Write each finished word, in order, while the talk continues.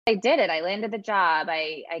I did it. I landed the job.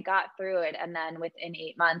 I got through it. And then within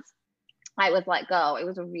 8 months, I was let go. It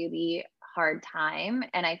was a really hard time.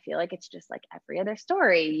 And I feel like it's just like every other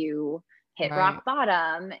story. You hit Right. rock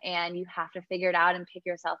bottom and you have to figure it out and pick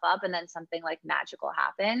yourself up. And then something like magical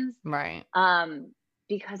happens. Right. Um,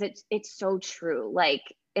 because it's so true. Like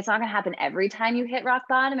it's not gonna happen every time you hit rock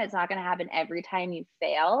bottom. It's not gonna happen every time you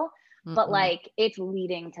fail, but Mm-mm. like it's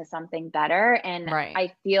leading to something better. And Right.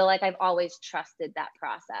 I feel like I've always trusted that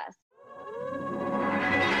process.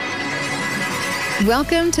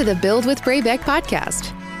 Welcome to the Build with Braybeck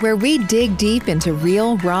podcast, where we dig deep into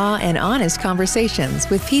real, raw, and honest conversations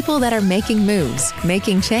with people that are making moves,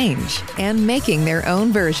 making change, and making their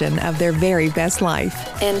own version of their very best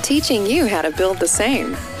life, and teaching you how to build the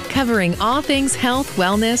same. Covering all things health,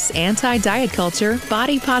 wellness, anti-diet culture,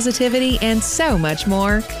 body positivity, and so much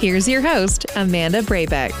more, here's your host, Amanda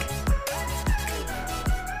Braybeck.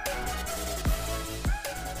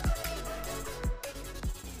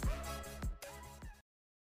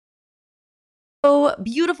 So,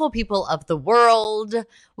 beautiful people of the world,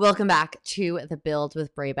 welcome back to the Build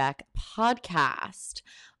with Braybeck podcast.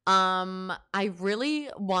 I really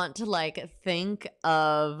want to think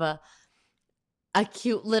of a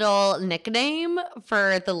cute little nickname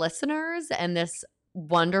for the listeners and this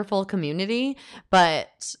wonderful community,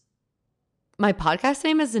 but my podcast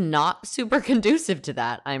name is not super conducive to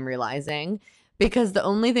that, I'm realizing, because the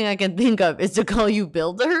only thing I can think of is to call you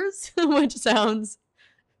builders, which sounds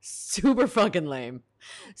super fucking lame.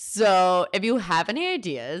 So if you have any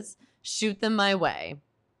ideas, shoot them my way.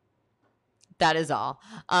 That is all.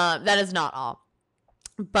 That is not all.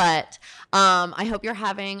 But I hope you're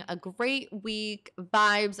having a great week.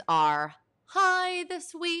 Vibes are high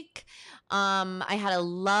this week. I had a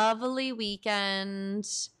lovely weekend.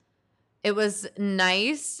 It was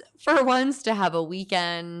nice for once to have a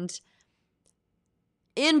weekend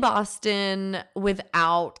in Boston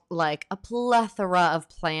without a plethora of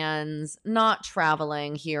plans, not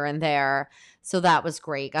traveling here and there. So that was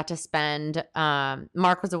great. Got to spend,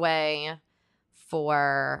 Mark was away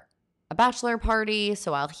for a bachelor party.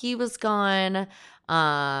 So while he was gone,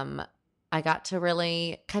 I got to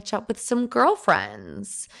really catch up with some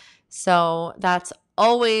girlfriends. So that's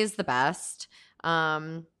always the best.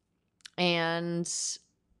 And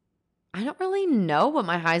I don't really know what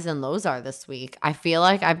my highs and lows are this week. I feel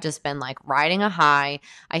like I've just been riding a high.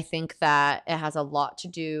 I think that it has a lot to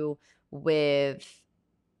do with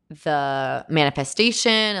the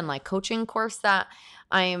manifestation and coaching course that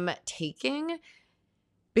I'm taking,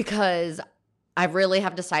 because I really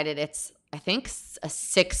have decided it's, I think, a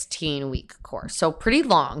 16-week course. So pretty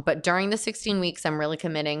long, but during the 16 weeks, I'm really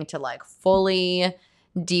committing to fully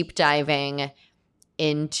deep diving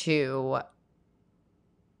into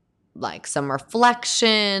some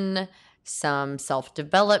reflection, some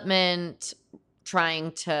self-development,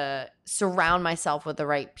 trying to surround myself with the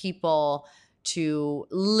right people to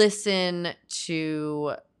listen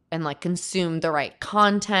to and consume the right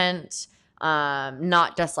content.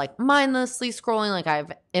 Not just mindlessly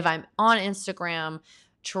scrolling. If I'm on Instagram,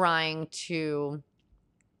 trying to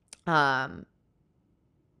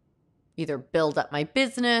either build up my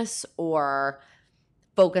business or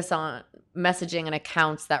focus on messaging and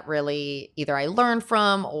accounts that really either I learn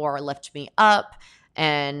from or lift me up.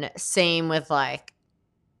 And same with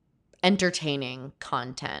entertaining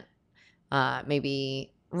content,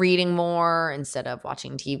 maybe reading more instead of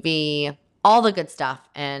watching TV, all the good stuff.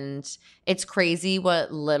 And it's crazy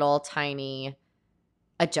what little tiny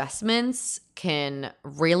adjustments can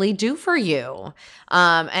really do for you.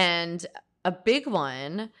 And a big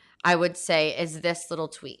one, I would say, is this little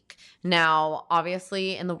tweak. Now,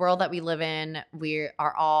 obviously, in the world that we live in, we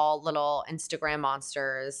are all little Instagram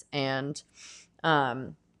monsters, and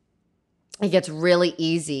it gets really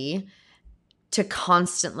easy to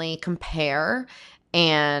constantly compare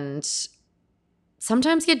and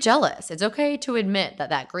sometimes get jealous. It's okay to admit that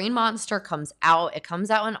that green monster comes out. It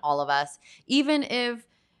comes out in all of us, even if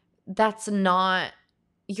that's not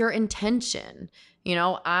your intention.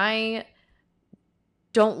 I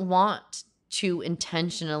don't want to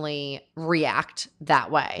intentionally react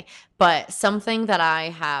that way. But something that I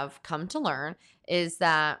have come to learn is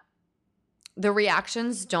that the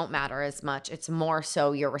reactions don't matter as much. It's more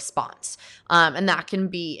so your response. And that can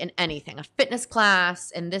be in anything, a fitness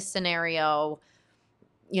class, in this scenario,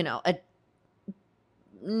 a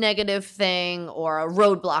negative thing or a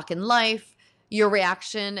roadblock in life. Your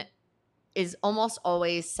reaction is almost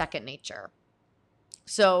always second nature.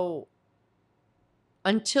 So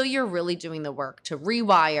until you're really doing the work to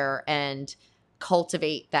rewire and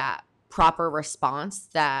cultivate that proper response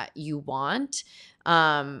that you want,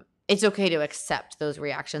 it's okay to accept those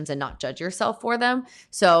reactions and not judge yourself for them.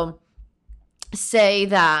 So say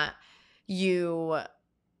that you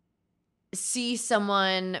see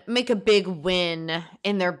someone make a big win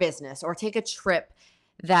in their business or take a trip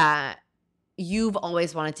that you've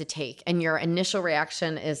always wanted to take, and your initial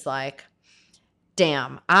reaction is like,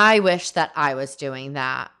 damn, I wish that I was doing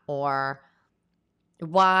that, or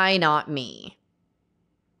why not me?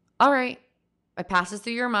 All right. It passes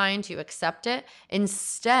through your mind. You accept it.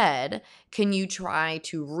 Instead, can you try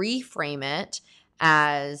to reframe it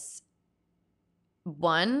as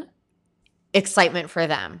one, excitement for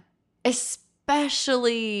them,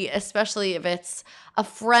 especially if it's a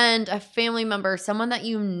friend, a family member, someone that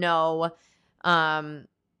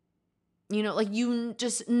like you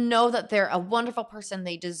just know that they're a wonderful person.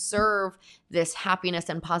 They deserve this happiness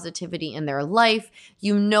and positivity in their life.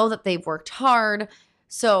 You know that they've worked hard.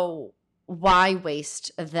 So why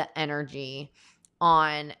waste the energy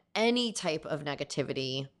on any type of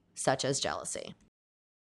negativity such as jealousy?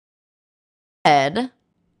 Instead,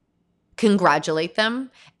 congratulate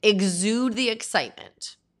them, exude the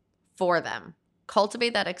excitement for them,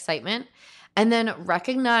 cultivate that excitement, and then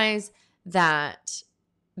recognize that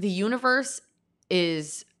the universe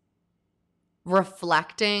is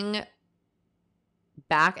reflecting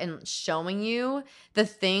back and showing you the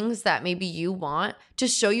things that maybe you want, to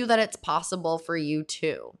show you that it's possible for you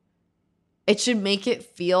too. It should make it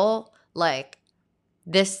feel like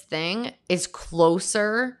this thing is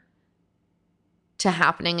closer to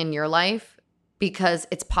happening in your life because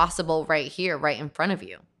it's possible right here, right in front of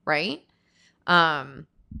you, right?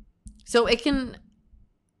 So I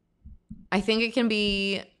think it can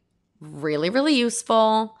be really, really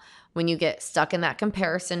useful when you get stuck in that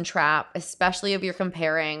comparison trap, especially if you're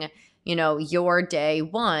comparing, your day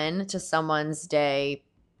 1 to someone's day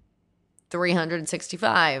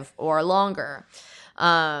 365 or longer.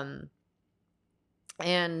 And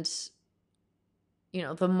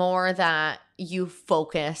the more that you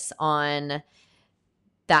focus on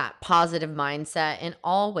that positive mindset in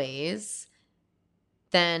all ways,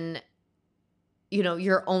 then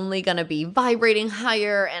you're only going to be vibrating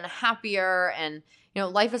higher and happier. And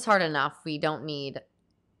life is hard enough. We don't need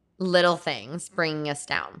little things bringing us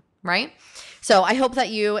down, right? So I hope that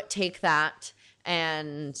you take that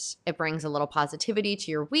and it brings a little positivity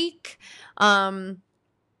to your week. I'm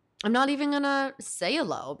not even going to say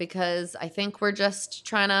hello because I think we're just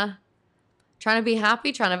trying to be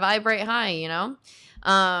happy, trying to vibrate high,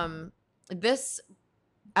 This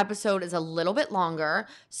episode is a little bit longer,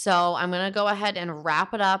 so I'm going to go ahead and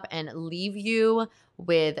wrap it up and leave you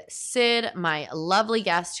with Sid, my lovely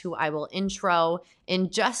guest, who I will intro in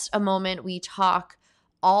just a moment. We talk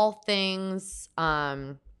all things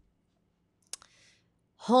home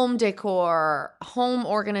decor, home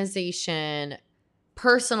organization,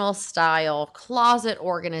 personal style, closet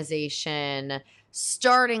organization,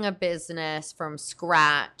 starting a business from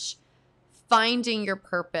scratch, finding your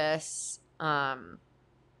purpose,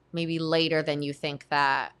 maybe later than you think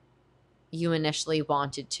that you initially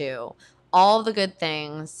wanted to. All the good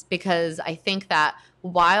things, because I think that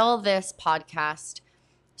while this podcast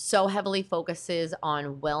so heavily focuses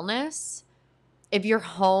on wellness, if your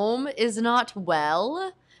home is not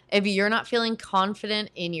well, if you're not feeling confident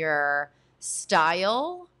in your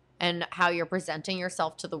style and how you're presenting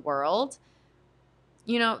yourself to the world,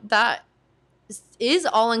 that is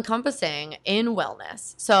all encompassing in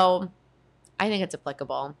wellness. So I think it's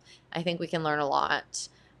applicable. I think we can learn a lot.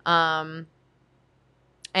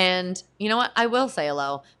 And you know what? I will say a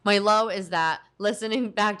low. My low is that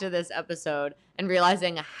listening back to this episode and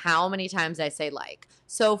realizing how many times I say like.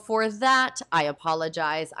 So for that, I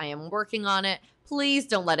apologize. I am working on it. Please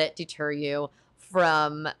don't let it deter you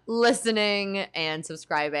from listening and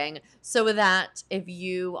subscribing. So with that, if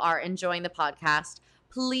you are enjoying the podcast,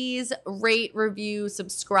 please rate, review,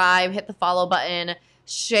 subscribe, hit the follow button,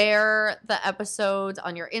 share the episodes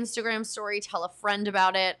on your Instagram story, tell a friend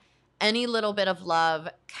about it. Any little bit of love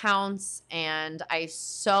counts, and I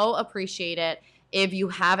so appreciate it. If you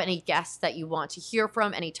have any guests that you want to hear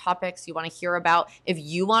from, any topics you want to hear about, if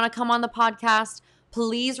you want to come on the podcast,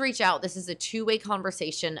 please reach out. This is a two-way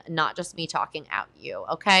conversation, not just me talking at you,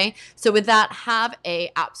 okay? So with that, have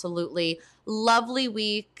a absolutely lovely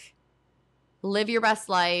week. Live your best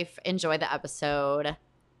life. Enjoy the episode.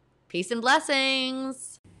 Peace and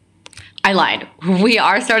blessings. I lied. We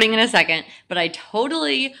are starting in a second, but I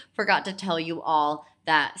totally forgot to tell you all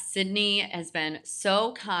that Sydney has been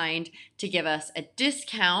so kind to give us a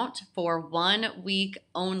discount for 1 week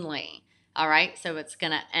only. All right, so it's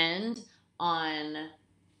going to end on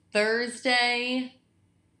Thursday.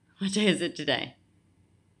 What day is it today?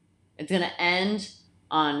 It's going to end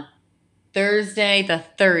on Thursday the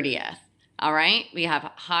 30th. All right? We have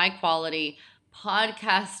high quality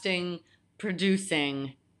podcast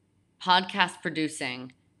producing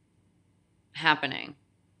happening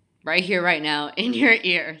right here, right now in your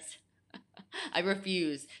ears. I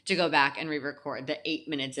refuse to go back and re-record the 8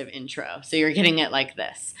 minutes of intro. So you're getting it like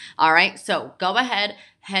this. All right. So go ahead,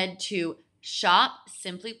 head to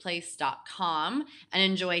shopsimplyplace.com and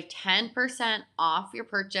enjoy 10% off your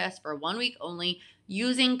purchase for 1 week only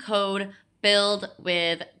using code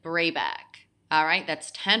BuildWithBrayback. All right.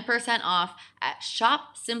 That's 10% off at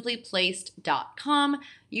shopsimplyplaced.com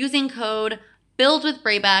using code Build with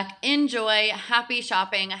Brayback. Enjoy. Happy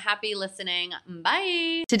shopping. Happy listening.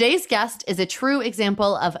 Bye. Today's guest is a true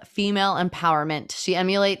example of female empowerment. She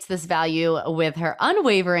emulates this value with her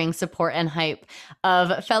unwavering support and hype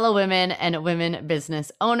of fellow women and women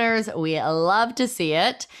business owners. We love to see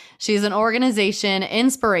it. She's an organization,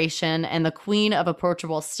 inspiration, and the queen of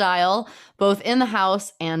approachable style, both in the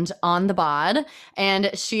house and on the bod.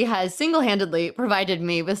 And she has single-handedly provided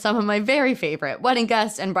me with some of my very favorite wedding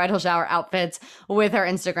guest and bridal shower outfits with her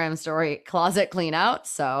Instagram story, Closet Clean Out.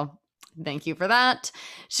 So thank you for that.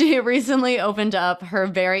 She recently opened up her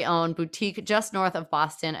very own boutique just north of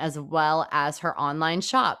Boston, as well as her online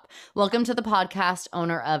shop. Welcome to the podcast,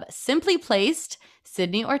 owner of Simply Placed,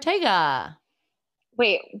 Sydney Ortega.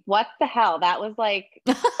 Wait, what the hell? That was like,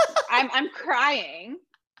 I'm crying.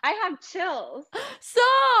 I have chills.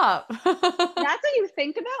 Stop. That's what you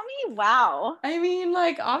think about me? Wow. I mean,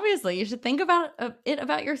 like, obviously, you should think about it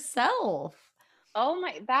about yourself. Oh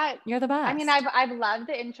my, You're the best. I mean, I've loved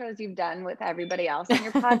the intros you've done with everybody else on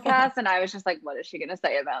your podcast, and I was just like, what is she gonna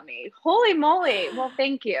say about me? Holy moly. Well,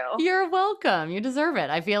 thank you. You're welcome. You deserve it.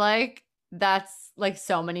 I feel like that's like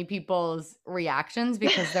so many people's reactions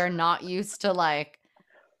because they're not used to like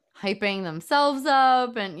hyping themselves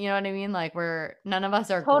up, and you know what I mean? Like none of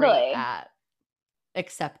us are great at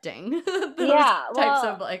accepting those types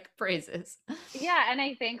of like praises. Yeah. And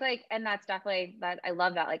I think like, and that's definitely that. I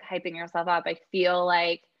love that, like hyping yourself up. I feel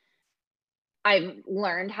like I've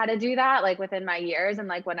learned how to do that like within my years. And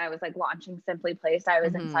like when I was like launching Simply Placed, I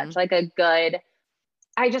was in such like I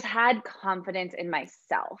just had confidence in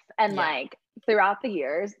myself. And like throughout the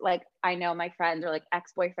years, like I know my friends or like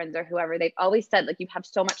ex-boyfriends or whoever, they've always said like you have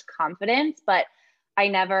so much confidence, but I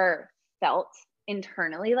never felt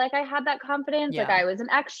internally like I had that confidence. Like I was an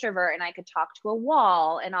extrovert and I could talk to a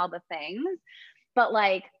wall and all the things, but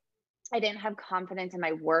like I didn't have confidence in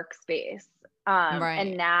my workspace.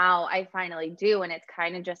 And now I finally do. And it's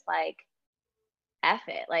kind of just like, F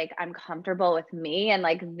it. Like I'm comfortable with me and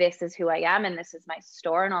like, this is who I am and this is my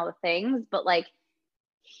store and all the things. But like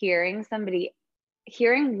hearing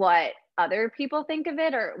what other people think of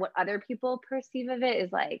it or what other people perceive of it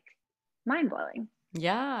is like mind blowing.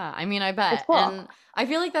 Yeah. I mean, I bet. It's cool. And I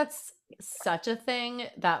feel like that's such a thing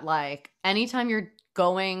that like anytime you're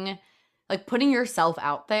going, like putting yourself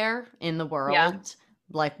out there in the world,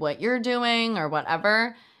 like what you're doing or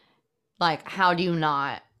whatever, like how do you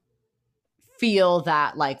not feel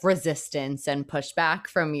that like resistance and pushback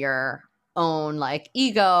from your own like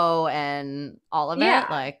ego and all of it?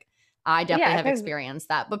 Like I definitely have experienced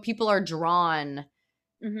that, but people are drawn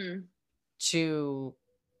to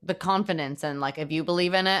the confidence and like if you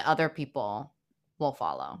believe in it, other people will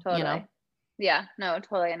follow. Totally. You know? Yeah, no,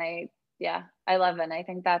 totally. And I love it. And I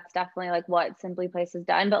think that's definitely like what Simply Place has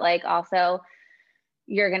done. But like also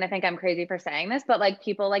you're gonna think I'm crazy for saying this, but like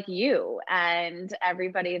people like you and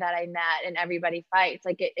everybody that I met and everybody fights,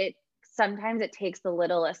 like it sometimes it takes the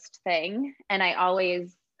littlest thing. And I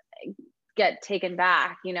always get taken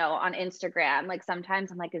back, you know, on Instagram. Like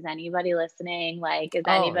sometimes I'm like, is anybody listening? Like, is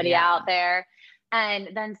anybody out there? And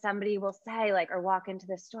then somebody will say like, or walk into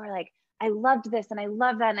the store, like, I loved this and I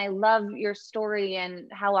love that. And I love your story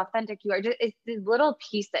and how authentic you are. Just it's these little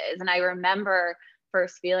pieces. And I remember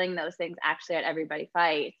first feeling those things actually at Everybody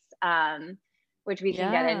Fights, which we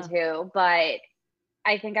can get into. But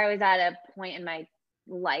I think I was at a point in my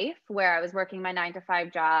life where I was working my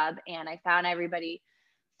 9-to-5 job and I found Everybody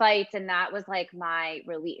Fights, and that was like my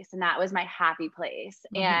release and that was my happy place.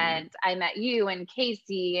 And I met you and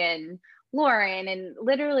Casey and Lauren and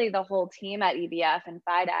literally the whole team at EBF and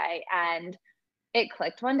FIDE, and it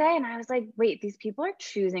clicked one day and I was like, wait, these people are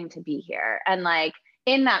choosing to be here. And like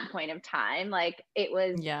in that point of time, like it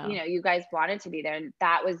was, you know, you guys wanted to be there and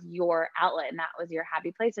that was your outlet and that was your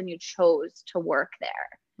happy place and you chose to work there.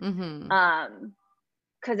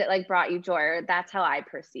 Because it like brought you joy, or that's how I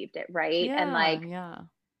perceived it, right? And like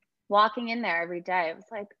walking in there every day, I was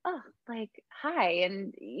like, oh, like, hi.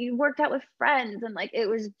 And you worked out with friends and like, it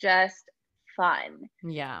was just fun.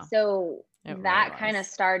 Yeah. So that kind of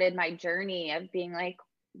started my journey of being like,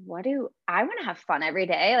 I want to have fun every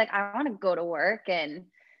day. Like I want to go to work and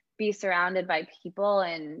be surrounded by people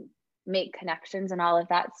and make connections and all of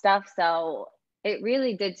that stuff. So it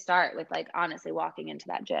really did start with like honestly walking into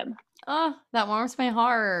that gym. Oh, that warms my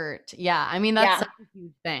heart. Yeah. I mean, that's such a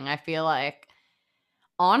huge thing. I feel like,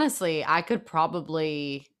 honestly, I could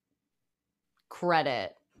probably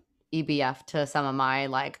credit EBF to some of my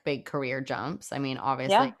like big career jumps. I mean,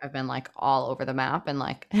 obviously, I've been like all over the map and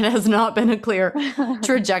like it has not been a clear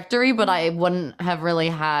trajectory, but I wouldn't have really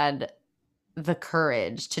had the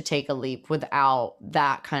courage to take a leap without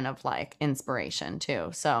that kind of like inspiration too.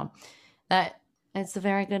 So that it's a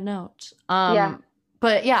very good note.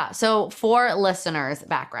 But yeah, so for listeners'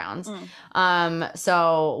 backgrounds,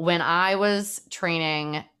 so when I was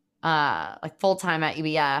training like full-time at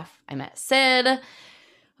EBF, I met Sid.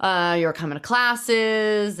 You were coming to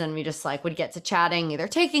classes and we just like would get to chatting, either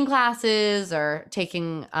taking classes or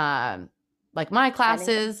taking like my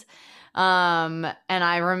classes. And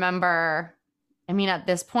I remember, I mean, at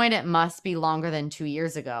this point, it must be longer than 2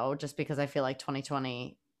 years ago, just because I feel like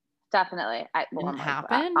 2020 definitely didn't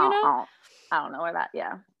happen, I don't know where that,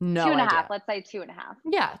 no 2.5 idea. Let's say 2.5.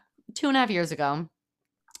 Yeah, 2.5 years ago,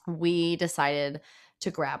 we decided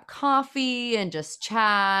to grab coffee and just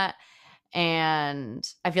chat. And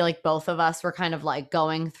I feel like both of us were kind of like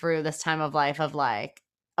going through this time of life of like,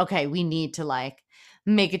 okay, we need to like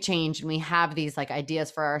make a change and we have these like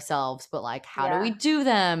ideas for ourselves, but like, how do we do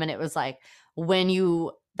them? And it was like,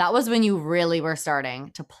 that was when you really were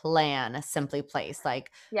starting to plan Simply Place. Like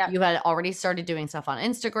you had already started doing stuff on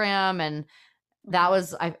Instagram. And that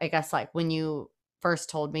was, I guess, like when you first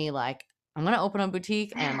told me like, I'm going to open a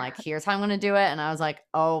boutique and like, here's how I'm going to do it. And I was like,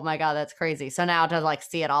 oh my God, that's crazy. So now to like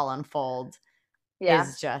see it all unfold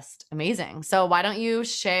is just amazing. So why don't you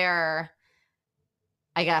share,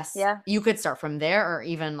 I guess you could start from there or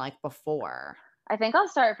even like before. I think I'll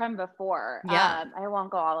start from before. I won't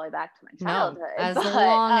go all the way back to my childhood. No, as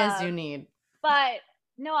long as you need. But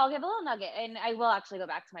no, I'll give a little nugget and I will actually go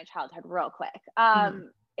back to my childhood real quick.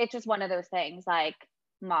 It's just one of those things like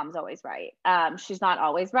mom's always right. She's not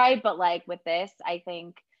always right, but like with this, I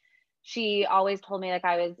think she always told me like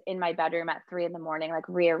I was in my bedroom at 3 a.m, like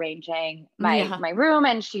rearranging my room,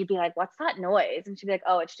 and she'd be like, "What's that noise?" And she'd be like,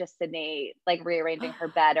 "Oh, it's just Sydney like rearranging her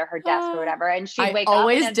bed or her desk or whatever." And she'd wake up. I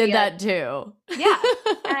always did that too. Yeah.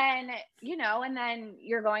 And and then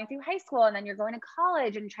you're going through high school and then you're going to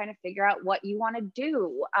college and trying to figure out what you want to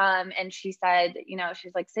do. And she said,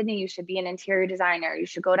 she's like, "Sydney, you should be an interior designer. You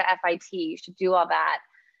should go to FIT. You should do all that."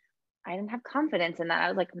 I didn't have confidence in that. I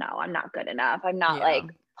was like, no, I'm not good enough. I'm not like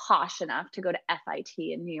posh enough to go to FIT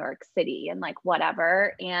in New York City and like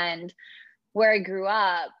whatever. And where I grew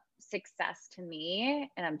up, success to me,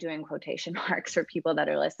 and I'm doing quotation marks for people that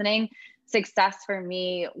are listening, success for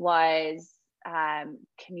me was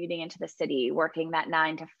commuting into the city, working that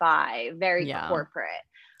 9 to 5, very corporate.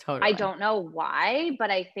 Totally. I don't know why, but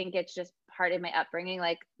I think it's just part of my upbringing.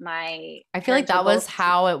 Like I feel like that was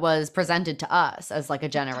how it was presented to us as like a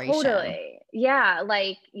generation. Totally. Yeah.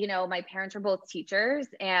 Like, my parents were both teachers,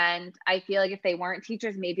 and I feel like if they weren't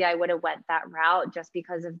teachers, maybe I would have went that route just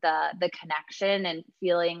because of the connection and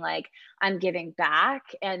feeling like I'm giving back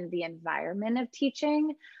and the environment of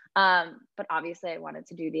teaching. But obviously I wanted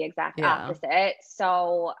to do the exact opposite.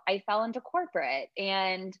 So I fell into corporate,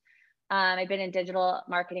 and I've been in digital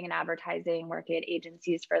marketing and advertising, working at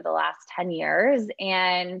agencies for the last 10 years.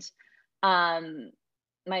 And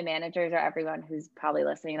my managers or everyone who's probably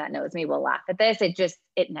listening that knows me will laugh at this.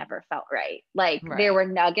 It never felt right. Like there were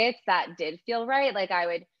nuggets that did feel right. Like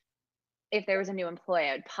if there was a new employee,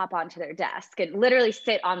 I would pop onto their desk and literally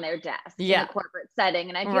sit on their desk in a corporate setting.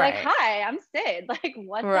 And I'd be like, "Hi, I'm Sid. Like,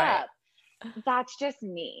 what's up?" That's just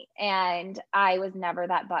me. And I was never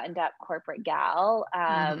that buttoned up corporate gal.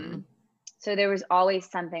 So there was always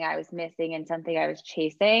something I was missing and something I was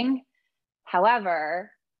chasing.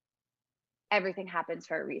 However, everything happens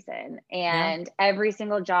for a reason. And every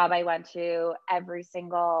single job I went to, every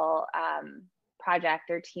single project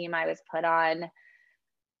or team I was put on,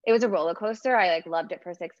 it was a roller coaster. I like loved it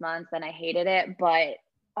for 6 months, then I hated it. But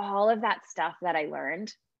all of that stuff that I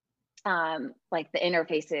learned, like the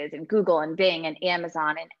interfaces and Google and Bing and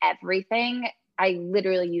Amazon and everything, I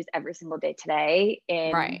literally use every single day today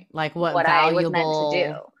in like what valuable, I was meant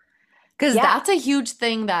to do. Because that's a huge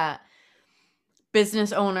thing that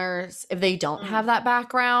business owners, if they don't have that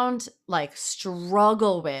background, like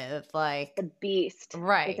struggle with, like the beast.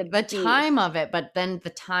 The time of it, but then the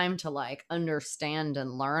time to like understand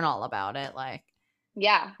and learn all about it, like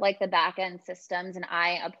like the back end systems. And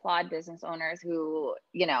I applaud business owners who,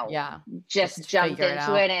 just jumped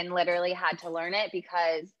into it and literally had to learn it,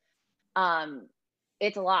 because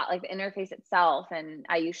it's a lot, like the interface itself, and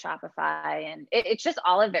I use Shopify, and it's just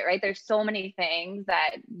all of it, right? There's so many things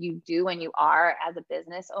that you do when you are as a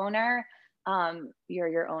business owner. You're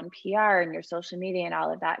your own PR and your social media and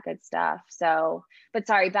all of that good stuff. So, but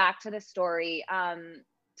sorry, back to the story.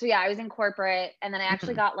 So yeah, I was in corporate, and then I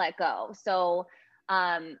actually got let go. So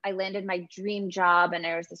I landed my dream job, and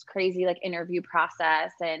there was this crazy like interview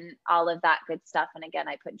process and all of that good stuff. And again,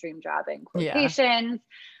 I put dream job in quotations.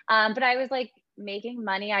 But I was like making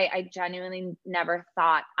money I genuinely never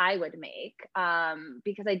thought I would make,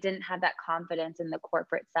 because I didn't have that confidence in the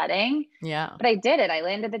corporate setting. Yeah. But I did it. I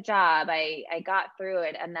landed the job. I got through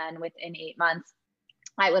it. And then within 8 months,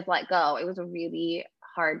 I was let go. It was a really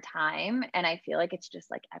hard time. And I feel like it's just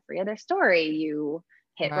like every other story. You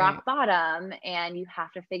hit rock bottom and you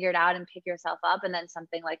have to figure it out and pick yourself up, and then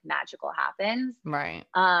something like magical happens. Right.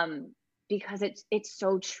 Because it's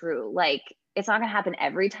so true. Like, it's not going to happen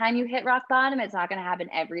every time you hit rock bottom. It's not going to happen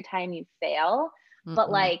every time you fail, but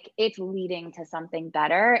like it's leading to something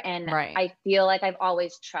better. And I feel like I've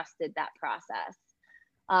always trusted that process.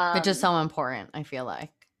 Which is so important, I feel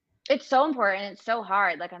like. It's so important. It's so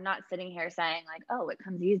hard. Like, I'm not sitting here saying like, oh, it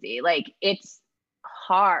comes easy. Like, it's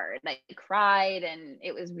hard. Like, I cried and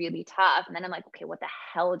it was really tough. And then I'm like, okay, what the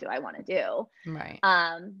hell do I want to do? Right.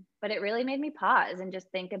 But it really made me pause and just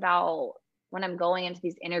think about when I'm going into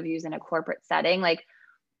these interviews in a corporate setting, like,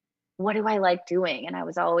 what do I like doing? And I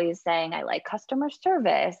was always saying, I like customer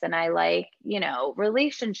service and I like,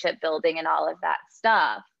 relationship building and all of that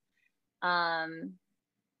stuff.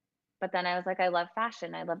 But then I was like, I love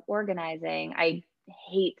fashion. I love organizing. I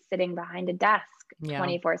hate sitting behind a desk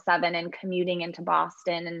 24/7 and commuting into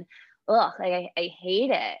Boston. And I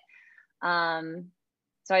hate it.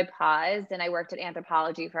 So I paused and I worked at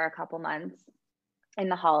Anthropologie for a couple months in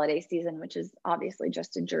the holiday season, which is obviously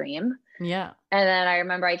just a dream. Yeah. And then I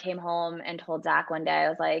remember I came home and told Zach one day, I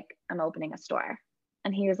was like, I'm opening a store.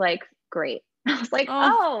 And he was like, great. I was like,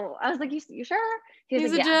 oh, I was like, you sure? He's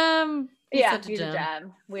like, a gem. He's a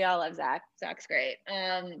gem. We all love Zach. Zach's great.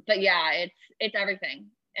 But yeah, it's everything.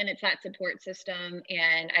 And it's that support system.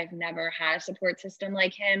 And I've never had a support system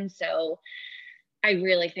like him. So I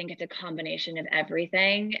really think it's a combination of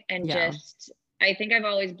everything. And just, I think I've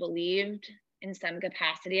always believed in some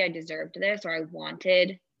capacity I deserved this, or I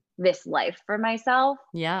wanted this life for myself.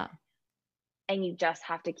 Yeah. And you just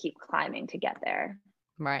have to keep climbing to get there.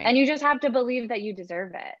 Right. And you just have to believe that you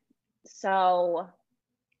deserve it. So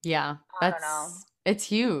yeah, I don't know. It's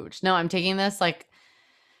huge. No, I'm taking this like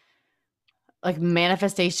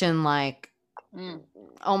manifestation, like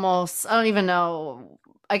almost, I don't even know.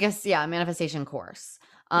 I guess, manifestation course.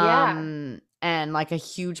 And like a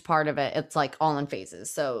huge part of it, it's like all in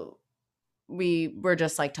phases. So we were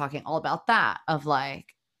just like talking all about that, of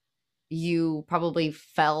like, you probably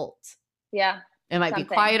felt it might be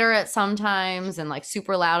quieter at sometimes and like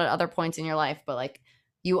super loud at other points in your life, but like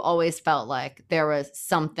you always felt like there was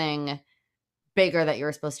something bigger that you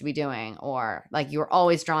were supposed to be doing, or like you were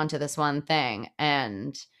always drawn to this one thing.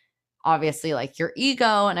 And obviously like your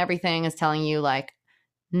ego and everything is telling you like,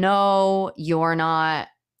 no, you're not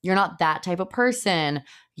that type of person.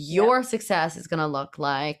 Your success is going to look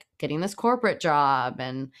like getting this corporate job,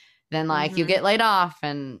 and then like you get laid off,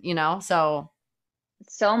 and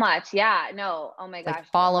so much. Yeah. No. Oh my gosh. Like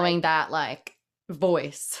following that like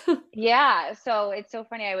voice. Yeah. So it's so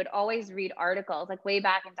funny. I would always read articles like way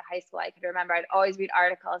back into high school. I could remember I'd always read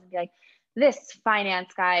articles and be like, this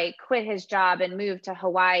finance guy quit his job and moved to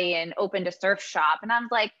Hawaii and opened a surf shop. And I was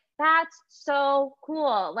like, that's so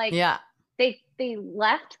cool. Like, they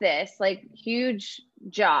left this like huge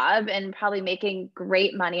job and probably making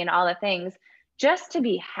great money and all the things just to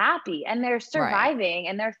be happy. And they're surviving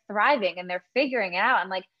and they're thriving and they're figuring it out. And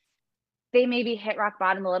like, they maybe hit rock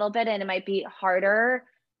bottom a little bit and it might be harder,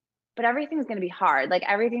 but everything's going to be hard. Like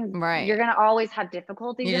everything, you're going to always have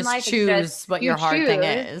difficulties in life. You just choose what your hard thing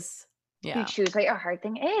is. Yeah. You choose what your hard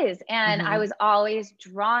thing is. And I was always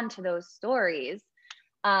drawn to those stories.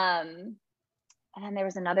 And then there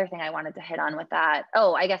was another thing I wanted to hit on with that.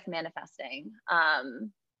 Oh, I guess manifesting.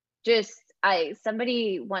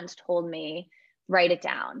 Somebody once told me, write it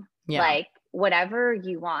down. Yeah. Like whatever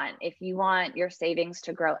you want. If you want your savings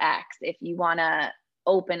to grow X, if you want to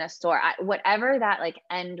open a store, whatever that like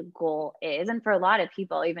end goal is. And for a lot of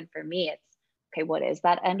people, even for me, it's okay, what is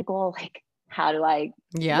that end goal? Like, how do I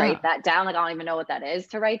write that down? Like, I don't even know what that is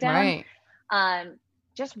to write down. Right.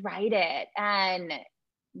 Just write it and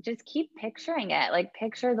just keep picturing it. Like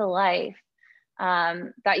picture the life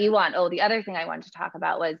that you want. Oh, the other thing I wanted to talk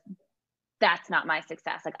about was that's not my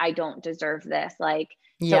success. Like I don't deserve this. Like,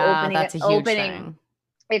 that's a huge thing.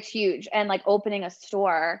 It's huge. And like opening a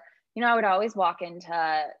store, I would always walk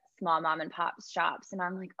into small mom and pop shops and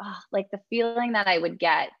I'm like, oh, like the feeling that I would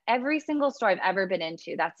get every single store I've ever been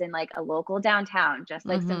into that's in like a local downtown, just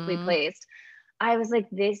like Simply Placed. I was like,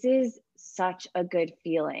 this is such a good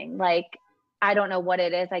feeling. Like, I don't know what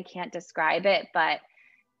it is. I can't describe it, but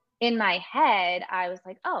in my head, I was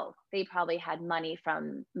like, oh, they probably had money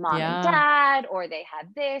from mom and dad, or they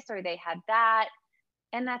had this, or they had that.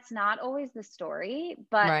 And that's not always the story,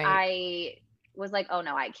 but I was like, oh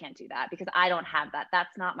no, I can't do that because I don't have that.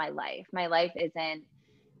 That's not my life. My life isn't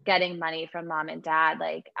getting money from mom and dad.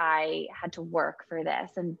 Like I had to work for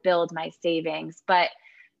this and build my savings. But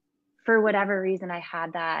for whatever reason, I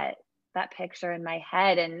had that picture in my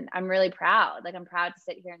head, and I'm really proud. Like I'm proud to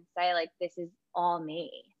sit here and say, like, this is all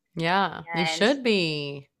me. Yeah, you should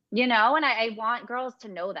be. And I want girls to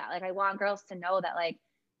know that. Like I want girls to know that, like,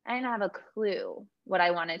 I didn't have a clue what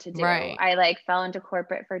I wanted to do. Right. I like fell into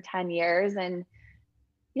corporate for 10 years and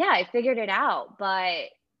I figured it out, but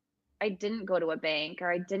I didn't go to a bank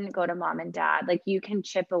or I didn't go to mom and dad. Like you can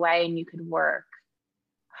chip away and you could work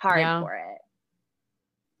hard for it.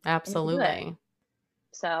 Absolutely.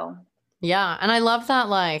 So. Yeah. And I love that,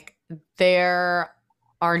 like, there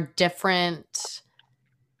are different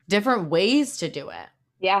ways to do it.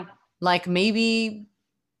 Yeah. Like maybe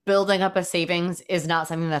building up a savings is not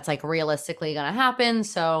something that's like realistically going to happen.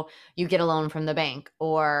 So you get a loan from the bank,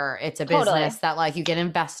 or it's a business that like you get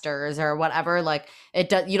investors or whatever. Like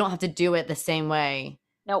you don't have to do it the same way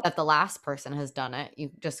that the last person has done it. You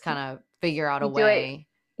just kind of figure out a way.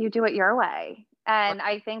 You do it your way. And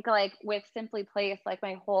I think like with Simply Placed, like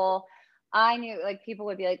I knew like people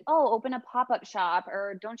would be like, oh, open a pop-up shop,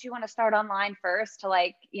 or don't you want to start online first to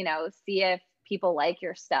like, see if people like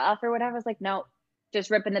your stuff or whatever. I was like, no, just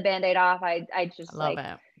ripping the Band-Aid off. I just love like,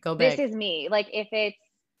 it. Go big. This is me. Like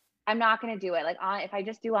I'm not going to do it. Like if I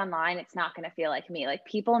just do online, it's not going to feel like me. Like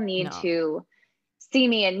people need to see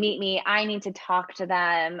me and meet me. I need to talk to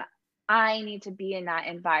them. I need to be in that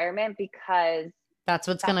environment because that's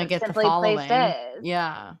what's going to get the following.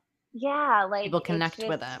 Yeah. Yeah. Like people connect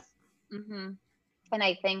with it. Mm-hmm. And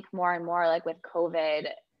I think more and more like with COVID,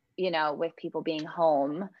 with people being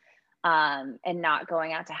home, and not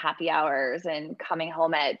going out to happy hours and coming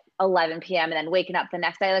home at 11 p.m. and then waking up the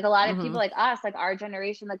next day. Like a lot of people like us, like our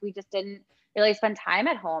generation, like we just didn't really spend time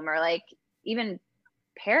at home, or like even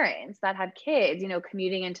parents that had kids,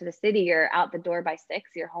 commuting into the city, you're out the door by 6,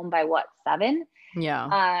 you're home by 7?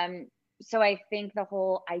 Yeah. So I think the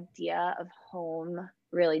whole idea of home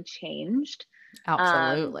really changed.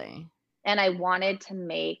 Absolutely. And I wanted to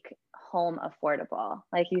make home affordable.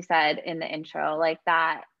 Like you said in the intro, like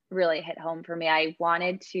that really hit home for me. I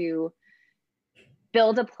wanted to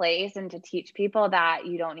build a place and to teach people that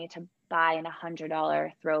you don't need to buy an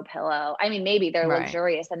 $100 throw pillow. I mean, maybe they're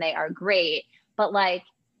luxurious and they are great, but like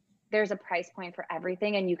there's a price point for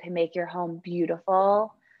everything, and you can make your home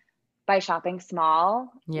beautiful by shopping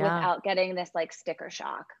small without getting this like sticker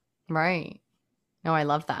shock. Right. No, I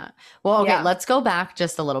love that. Well, okay, let's go back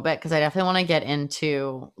just a little bit because I definitely want to get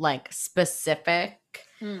into like specific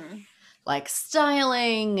like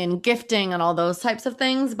styling and gifting and all those types of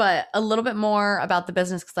things, but a little bit more about the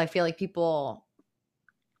business because I feel like people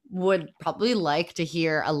would probably like to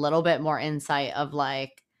hear a little bit more insight of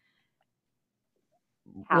like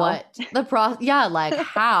what the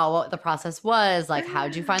how the process was, like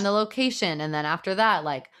how'd you find the location, and then after that,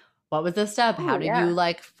 like what was the step? How did you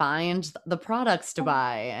like find the products to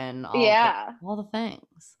buy and all the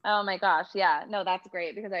things? Oh my gosh. Yeah. No, that's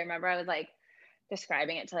great because I remember I was like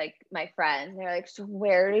describing it to like my friends and they're like, so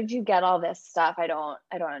where did you get all this stuff? I don't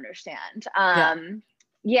understand.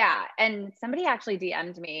 Yeah. And somebody actually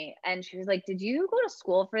DM'd me and she was like, did you go to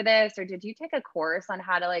school for this, or did you take a course on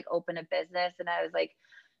how to like open a business? And I was like,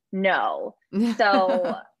 no.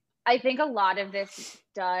 So I think a lot of this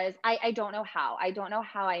does, I don't know how. I don't know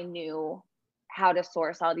how I knew how to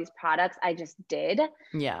source all these products. I just did.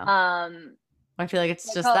 Yeah. I feel like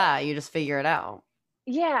it's just that you just figure it out.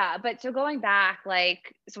 Yeah. But so going back,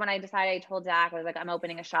 like, so when I decided, I told Zach, I was like, I'm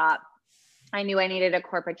opening a shop. I knew I needed a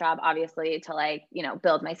corporate job, obviously, to like,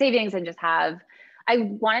 build my savings and just I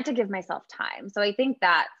wanted to give myself time. So I think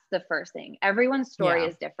that's the first thing. Everyone's story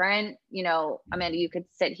is different. Amanda, you could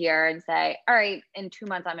sit here and say, all right, in 2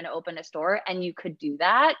 months, I'm going to open a store, and you could do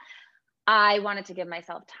that. I wanted to give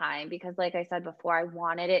myself time because like I said before, I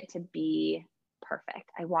wanted it to be perfect.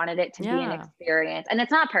 I wanted it to be an experience, and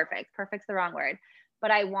it's not perfect. Perfect's the wrong word,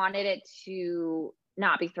 but I wanted it to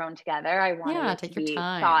not be thrown together. I wanted it to be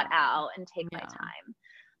thought out and take my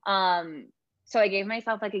time. So I gave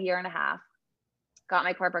myself like a year and a half. got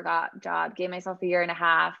my corporate job, gave myself a year and a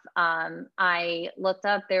half. I looked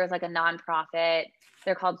up, there was like a nonprofit,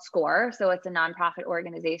 they're called SCORE. So it's a nonprofit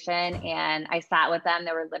organization. And I sat with them.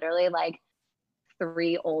 There were literally like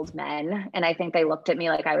 3 old men. And I think they looked at me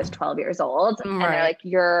like I was 12 years old. And they're like,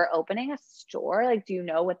 you're opening a store? Like, do you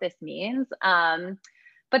know what this means?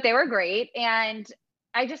 But they were great. And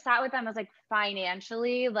I just sat with them. I was like,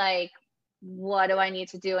 financially, like, what do I need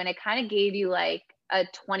to do? And it kind of gave you like a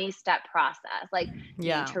 20-step process. Like,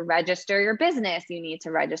 you need to register your business. You need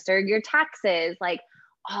to register your taxes. Like,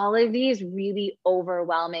 all of these really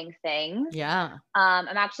overwhelming things. Yeah. I'm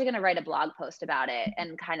actually going to write a blog post about it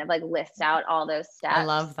and kind of like list out all those steps. I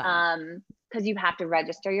love that. Because you have to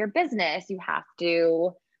register your business. You have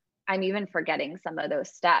to, I'm even forgetting some of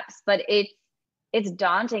those steps, but it's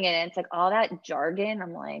daunting. And it's like all that jargon.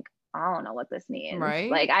 I'm like, I don't know what this means. Right.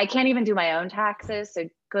 Like, I can't even do my own taxes. So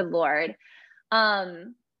good Lord.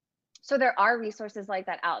 So there are resources like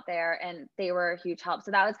that out there, and they were a huge help.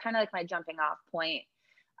 So that was kind of like my jumping off point.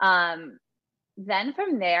 Then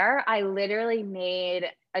from there, I literally made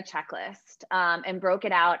a checklist, and broke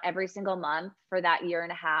it out every single month for that year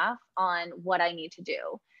and a half on what I need to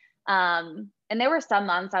do. And there were some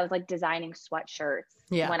months I was like designing sweatshirts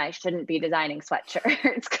when I shouldn't be designing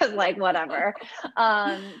sweatshirts because like whatever.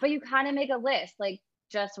 But you kind of make a list, like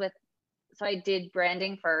just with, so I did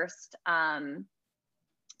branding first.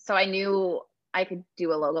 So I knew I could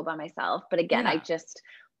do a logo by myself, but again, I just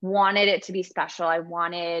wanted it to be special. I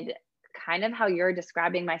wanted kind of how you're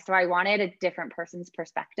describing my story. I wanted a different person's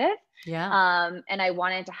perspective. And I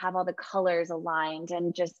wanted to have all the colors aligned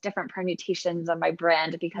and just different permutations of my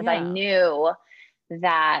brand because I knew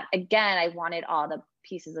that, again, I wanted all the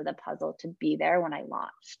pieces of the puzzle to be there when I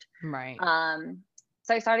launched. Right.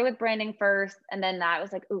 So I started with branding first, and then that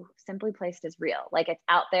was like, ooh, Simply Placed is real. Like, it's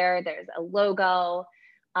out there. There's a logo.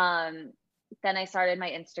 Then I started my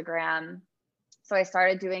Instagram. So I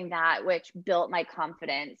started doing that, which built my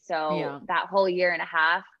confidence. So that whole year and a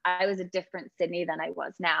half, I was a different Sydney than I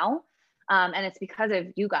was now. And it's because of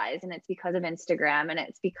you guys, and it's because of Instagram, and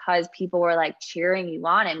it's because people were like cheering you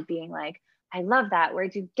on and being like, I love that.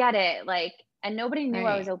 Where'd you get it? Like, and nobody knew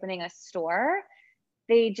I was opening a store.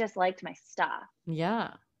 They just liked my stuff.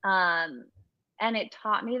 Yeah. And it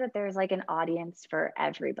taught me that there's like an audience for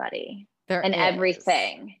everybody and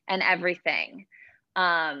everything.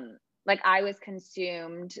 Like, I was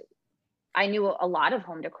consumed. I knew a lot of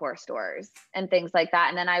home decor stores and things like that.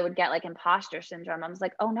 And then I would get like imposter syndrome. I was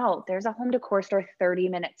like, oh no, there's a home decor store 30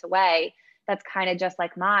 minutes away that's kind of just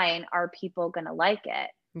like mine. Are people going to like it?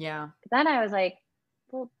 Yeah. But then I was like,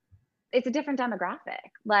 well, it's a different demographic.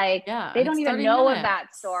 Like, they don't even know of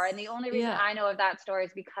that store. And the only reason I know of that store is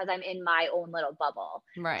because I'm in my own little bubble.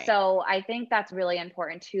 Right. So I think that's really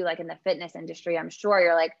important too. Like in the fitness industry, I'm sure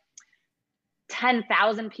you're like,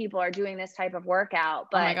 10,000 people are doing this type of workout,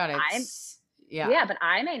 but oh my God, but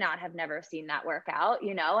I may not have never seen that workout,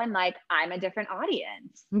 you know, and like, I'm a different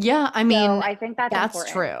audience. Yeah. I mean, so I think that's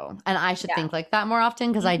important. True. And I should think like that more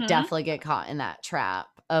often, because I definitely get caught in that trap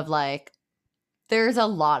of like, there's a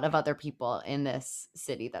lot of other people in this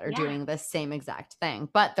city that are doing the same exact thing,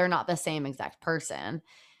 but they're not the same exact person.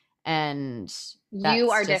 And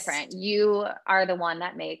you are different. You are the one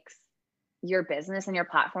that makes your business and your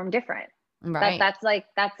platform different. Right. That's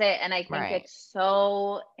it. And I think it's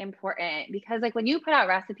so important because like when you put out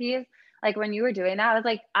recipes, like when you were doing that, I was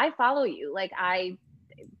like, I follow you. Like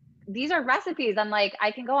these are recipes. I'm like, I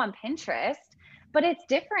can go on Pinterest, but it's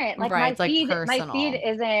different. Like my feed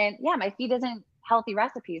isn't healthy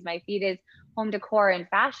recipes. My feed is home decor and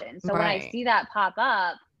fashion. So when I see that pop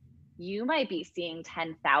up, you might be seeing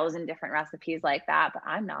 10,000 different recipes like that, but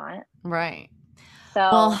I'm not. Right. So,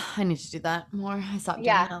 well, I need to do that more. I stopped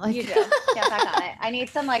doing that. Like... you do. Get back on it. I need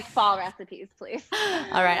some like fall recipes, please.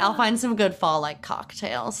 All right. I'll find some good fall like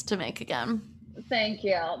cocktails to make again. Thank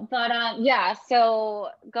you. But so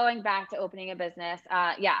going back to opening a business,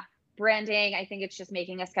 branding, I think it's just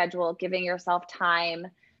making a schedule, giving yourself time.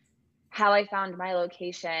 How I found my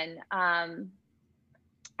location.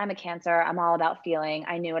 I'm a Cancer. I'm all about feeling.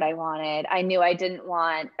 I knew what I wanted. I knew I didn't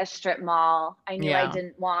want a strip mall. I knew I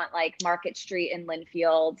didn't want like Market Street in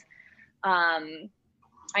Linfield.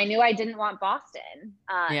 I knew I didn't want Boston.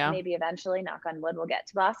 Maybe eventually, knock on wood, we'll get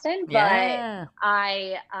to Boston. But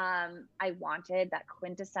I wanted that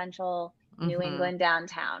quintessential New England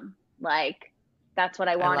downtown. Like, that's what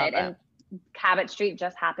I wanted. And Cabot Street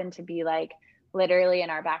just happened to be like literally in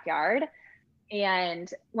our backyard. And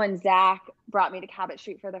when Zach brought me to Cabot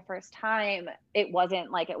Street for the first time, it wasn't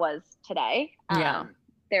like it was today.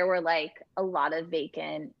 There were like a lot of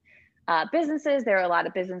vacant businesses. There were a lot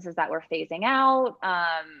of businesses that were phasing out.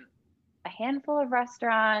 a handful of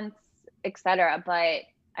restaurants, etc. But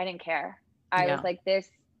I didn't care. I was like, this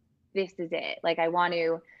is it. Like, I want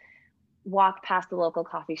to walk past the local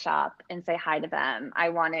coffee shop and say hi to them.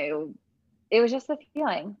 It was just the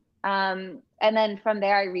feeling. And then from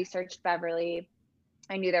there, I researched Beverly.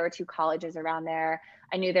 I knew there were 2 colleges around there.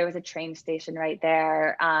 I knew there was a train station right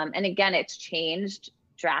there. And again, it's changed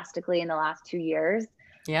drastically in the last 2 years.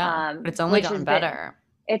 Yeah. But it's only gotten better.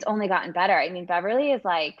 It's only gotten better. I mean, Beverly is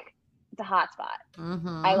like, it's a hot spot.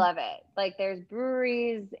 Mm-hmm. I love it. Like, there's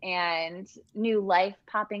breweries and new life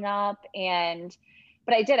popping up.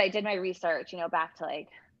 But I did my research, back to like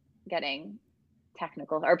getting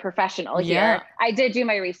technical or professional here. I did do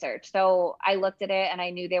my research. So I looked at it and I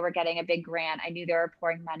knew they were getting a big grant. I knew they were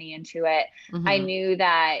pouring money into it. Mm-hmm. I knew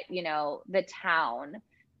that, the town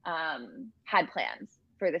had plans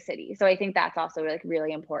for the city. So I think that's also like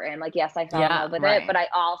really important. Like, yes, I fell in love with it, but I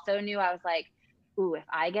also knew, I was like, ooh, if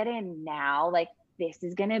I get in now, like, this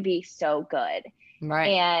is going to be so good. Right.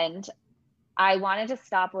 And I wanted to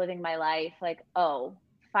stop living my life like, oh,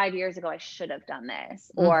 5 years ago, I should have done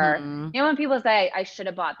this. Or, when people say I should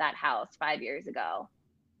have bought that house 5 years ago,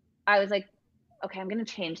 I was like, okay, I'm going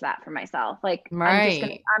to change that for myself. Like, I'm going to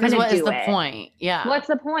do it. What is the point? Yeah. What's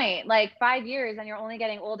the point? Like, 5 years and you're only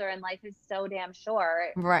getting older and life is so damn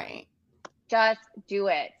short. Right. Just do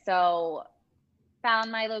it. So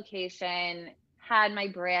found my location, had my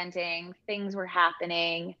branding, things were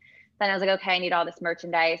happening. Then I was like, okay, I need all this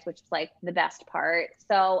merchandise, which is like the best part.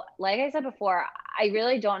 So like I said before, I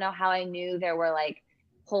really don't know how I knew there were like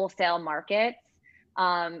wholesale markets,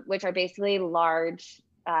 which are basically large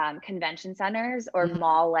convention centers or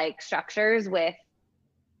mall-like structures with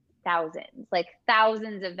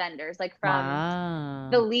thousands of vendors, like from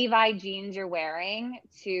the Levi jeans you're wearing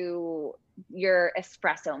to your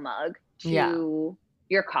espresso mug to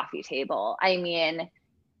your coffee table. I mean,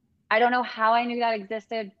 I don't know how I knew that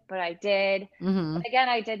existed, but I did. Mm-hmm. But again,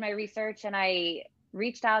 I did my research and I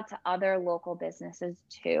reached out to other local businesses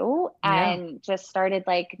too, and just started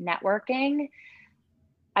like networking.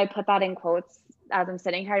 I put that in quotes as I'm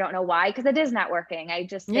sitting here. I don't know why, because it is networking. I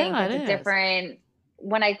just think it's a different,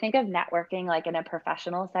 when I think of networking, like in a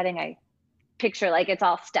professional setting, I picture like it's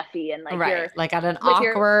all stuffy and like you're like at an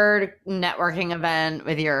awkward networking event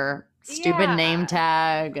with your stupid name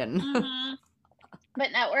tag and But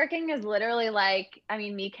networking is literally like, I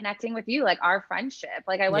mean, me connecting with you, like our friendship.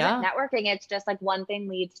 Like, I wasn't networking. It's just like one thing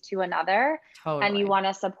leads to another. Totally. And you want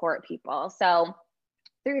to support people. So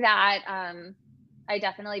through that, I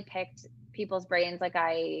definitely picked people's brains. Like,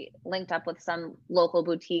 I linked up with some local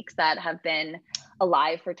boutiques that have been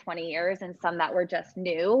alive for 20 years and some that were just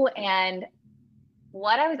new. And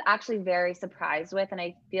what I was actually very surprised with, and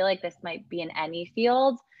I feel like this might be in any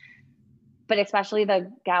field, but especially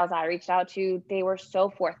the gals I reached out to, they were so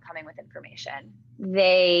forthcoming with information.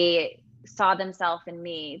 They saw themselves in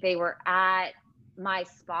me. They were at my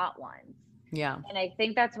spot once. Yeah. And I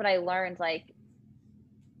think that's what I learned. Like,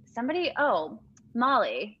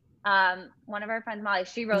 Molly, one of our friends, Molly,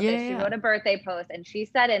 she wrote this. She wrote a birthday post and she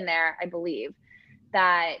said in there, I believe,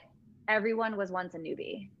 that everyone was once a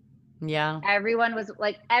newbie. Yeah. Everyone was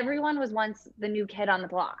once the new kid on the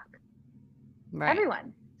block. Right.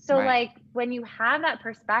 Everyone. So like, when you have that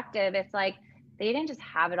perspective, it's like, they didn't just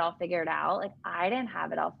have it all figured out. Like, I didn't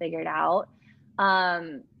have it all figured out.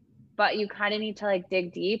 But you kind of need to like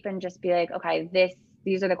dig deep and just be like, okay,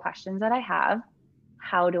 these are the questions that I have.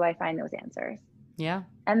 How do I find those answers? Yeah.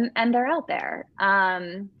 And they're out there. I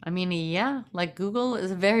mean, like Google is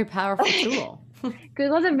a very powerful tool.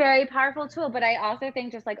 Google's a very powerful tool, but I also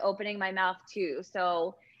think just like opening my mouth too.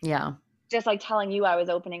 So just like telling you I was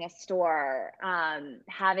opening a store,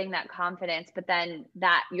 having that confidence, but then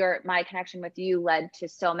my connection with you led to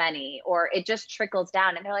so many, or it just trickles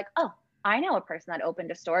down and they're like, oh, I know a person that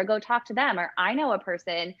opened a store, go talk to them. Or I know a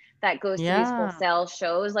person that goes to these wholesale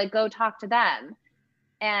shows, like go talk to them.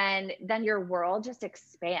 And then your world just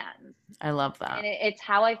expands. I love that. And it's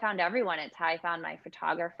how I found everyone. It's how I found my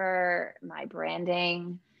photographer, my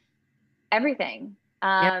branding, everything.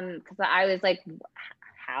 Because I was like,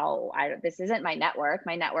 this isn't my network.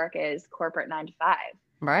 My network is corporate 9 to 5.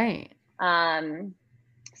 Right.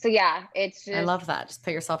 So yeah, it's just, I love that. Just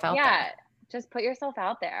put yourself out there. Just put yourself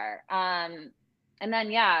out there. And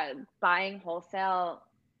then, buying wholesale,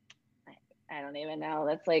 I don't even know.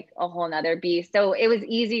 That's like a whole nother beast. So it was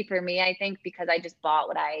easy for me, I think, because I just bought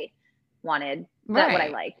what I wanted, what I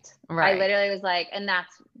liked. Right. I literally was like, and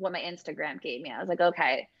that's what my Instagram gave me. I was like,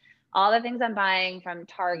 okay, all the things I'm buying from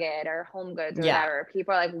Target or Home Goods or whatever,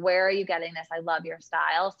 people are like, where are you getting this? I love your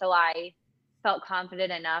style. So I felt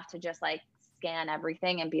confident enough to just like scan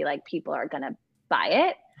everything and be like, people are going to buy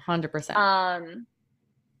it. 100%.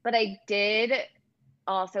 But I did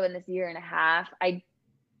also in this year and a half, I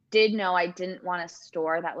did know I didn't want a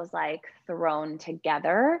store that was like thrown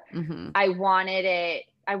together. Mm-hmm. I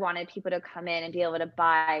wanted people to come in and be able to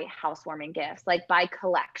buy housewarming gifts, like buy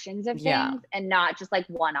collections of things and not just like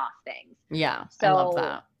one-off things. Yeah. So I love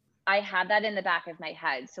that. I had that in the back of my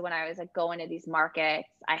head. So when I was like going to these markets,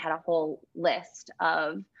 I had a whole list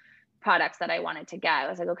of products that I wanted to get. I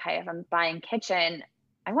was like, okay, if I'm buying kitchen,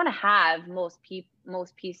 I want to have most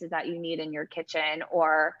pieces that you need in your kitchen,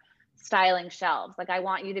 or styling shelves. Like I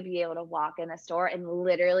want you to be able to walk in the store and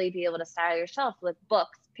literally be able to style your shelf with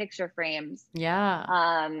books, picture frames,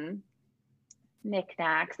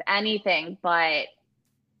 knickknacks, anything. But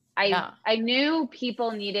I knew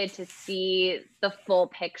people needed to see the full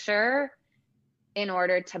picture in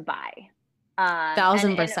order to buy.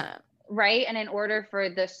 1,000%. Right. And in order for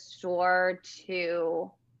the store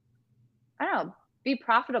to, I don't know, be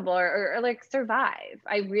profitable or like survive,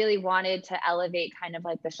 I really wanted to elevate kind of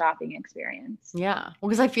like the shopping experience. Yeah. Well,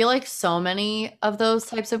 because I feel like so many of those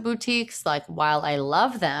types of boutiques, like while I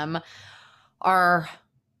love them, are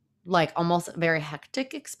like almost a very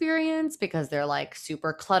hectic experience because they're like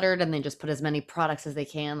super cluttered and they just put as many products as they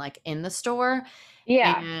can like in the store.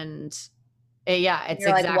 Yeah. And it's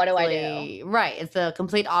You're exactly like, what do I do? Right. It's the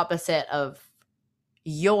complete opposite of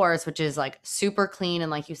yours, which is like super clean and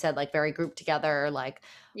like you said, like very grouped together. Like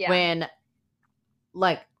when,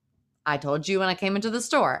 like I told you when I came into the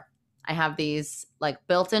store, I have these like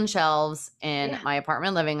built-in shelves in my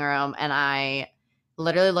apartment living room, and I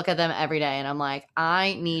literally look at them every day and I'm like,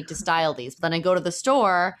 I need to style these. But then I go to the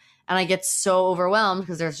store and I get so overwhelmed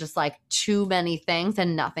because there's just like too many things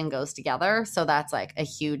and nothing goes together. So that's like a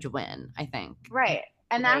huge win, I think. Right.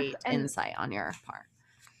 And great insight on your part.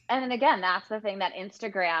 And then again, that's the thing that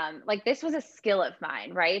Instagram, like this was a skill of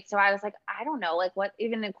mine, right? So I was like, I don't know, like what,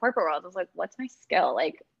 even in corporate world, I was like, what's my skill?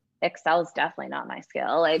 Like Excel's definitely not my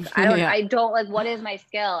skill. Like I don't like, what is my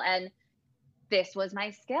skill? And this was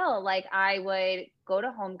my skill. Like I would go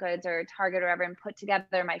to Home Goods or Target or whatever and put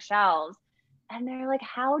together my shelves. And they're like,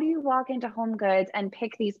 how do you walk into Home Goods and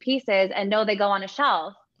pick these pieces and know they go on a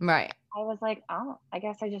shelf? Right. I was like, oh, I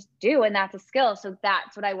guess I just do. And that's a skill. So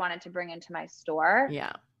that's what I wanted to bring into my store.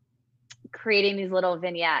 Yeah. Creating these little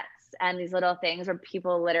vignettes and these little things where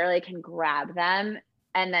people literally can grab them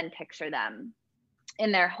and then picture them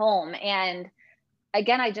in their home. And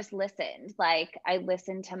again, I just listened. Like I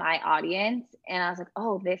listened to my audience and I was like,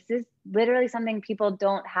 oh, this is literally something people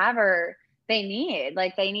don't have or they need.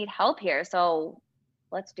 Like they need help here. So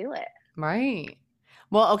let's do it. Right.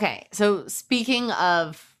 Well, okay. So speaking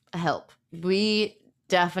of help, we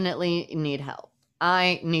definitely need help.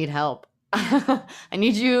 I need help. I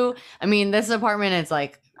need you. I mean, this apartment, it's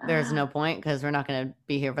like, there's no point because we're not going to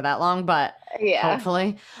be here for that long, but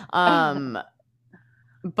hopefully.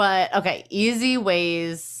 But okay, easy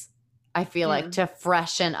ways, I feel like, to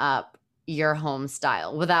freshen up your home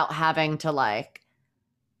style without having to like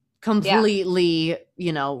completely,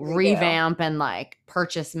 revamp and like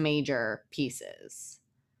purchase major pieces.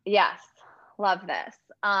 Yes. Love this.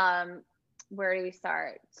 Where do we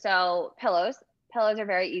start? So pillows are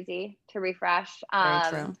very easy to refresh. Very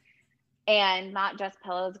true. And not just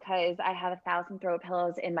pillows, because I have 1,000 throw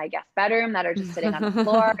pillows in my guest bedroom that are just sitting on the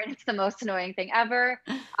floor and it's the most annoying thing ever.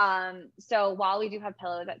 So while we do have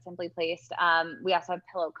pillows at Simply Placed, we also have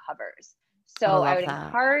pillow covers. So I would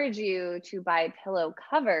encourage you to buy pillow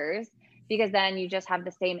covers because then you just have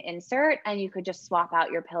the same insert and you could just swap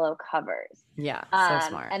out your pillow covers. Yeah, so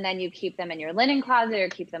smart. And then you keep them in your linen closet or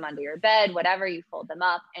keep them under your bed, whatever, you fold them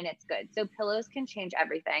up and it's good. So pillows can change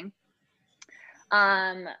everything.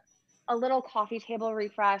 A little coffee table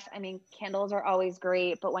refresh. I mean, candles are always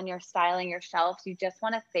great, but when you're styling your shelves, you just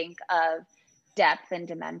want to think of depth and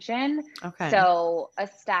dimension. Okay. So a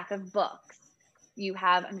stack of books.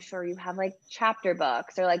 I'm sure you have like chapter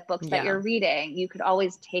books or like books that you're reading. You could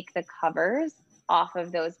always take the covers off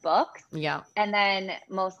of those books. Yeah. And then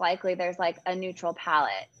most likely there's like a neutral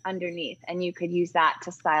palette underneath and you could use that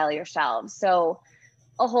to style your shelves. So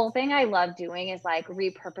a whole thing I love doing is like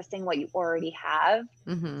repurposing what you already have.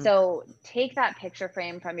 Mm-hmm. So take that picture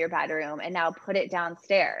frame from your bedroom and now put it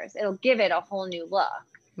downstairs. It'll give it a whole new look.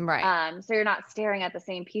 Right. So you're not staring at the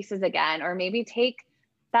same pieces again, or maybe take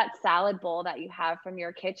that salad bowl that you have from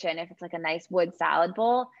your kitchen. If it's like a nice wood salad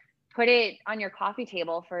bowl, put it on your coffee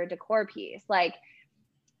table for a decor piece. Like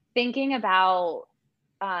thinking about,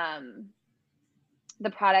 the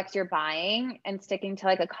products you're buying and sticking to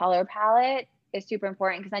like a color palette is super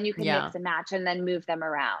important because then you can mix and match and then move them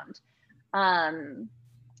around.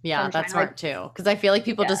 Yeah, that's smart too. Because I feel like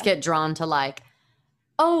people just get drawn to like,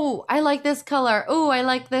 oh, I like this color. Oh, I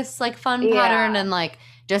like this like fun pattern, and like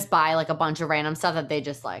just buy like a bunch of random stuff that they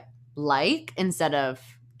just like instead of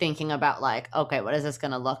thinking about like, okay, what is this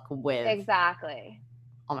going to look with Exactly.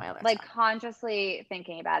 all my other Like stuff? consciously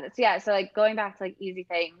thinking about it. So yeah, so like going back to like easy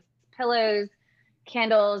things, pillows,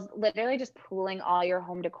 candles, literally just pooling all your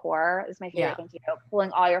home decor is my favorite thing to do.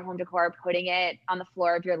 Pooling all your home decor, putting it on the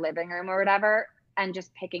floor of your living room or whatever, and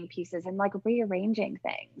just picking pieces and like rearranging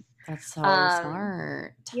things. That's so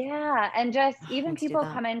smart. Yeah. And just I even need to do people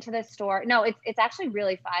that. come into the store. No, it's actually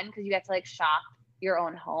really fun because you get to like shop your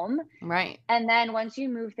own home. Right. And then once you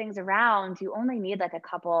move things around, you only need like a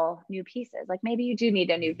couple new pieces. Like maybe you do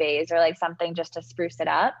need a new vase or like something just to spruce it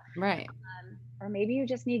up. Right. Or maybe you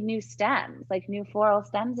just need new stems, like new floral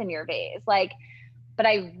stems in your vase. Like, but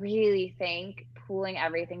I really think pooling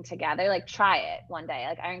everything together, like try it one day.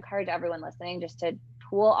 Like I encourage everyone listening just to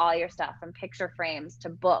pool all your stuff from picture frames to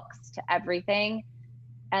books to everything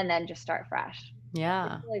and then just start fresh.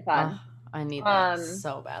 Yeah. It's really fun. I need that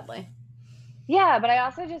so badly. Yeah, but I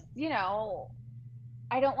also just,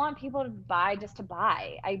 I don't want people to buy just to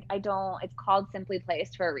buy. I don't, it's called Simply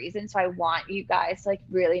Placed for a reason. So I want you guys to like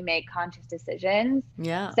really make conscious decisions.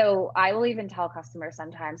 Yeah. So I will even tell customers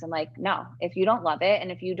sometimes, I'm like, no, if you don't love it and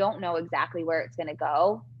if you don't know exactly where it's going to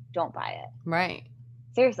go, don't buy it. Right.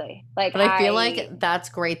 Seriously. Like, but I feel like that's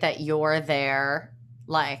great that you're there.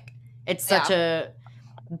 Like it's such a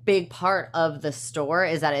big part of the store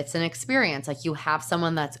is that it's an experience. Like you have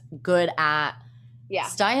someone that's good at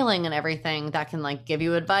styling and everything that can like give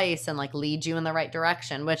you advice and like lead you in the right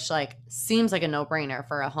direction, which like seems like a no-brainer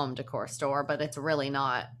for a home decor store, but it's really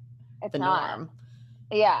not the norm.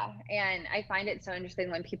 Yeah. And I find it so interesting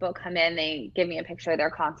when people come in, they give me a picture of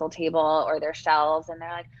their console table or their shelves and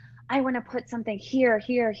they're like, I want to put something here,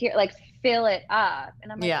 here, here, like fill it up. And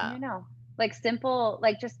I'm like, no, like simple,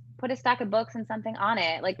 like just put a stack of books and something on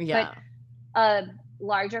it. Like put a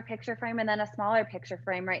larger picture frame and then a smaller picture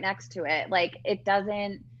frame right next to it. Like it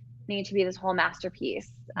doesn't need to be this whole masterpiece.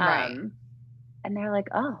 Right. And they're like,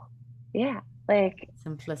 oh yeah, like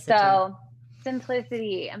simplicity. So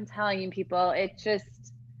simplicity, I'm telling you people, it's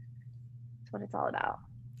what it's all about.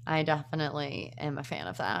 I definitely am a fan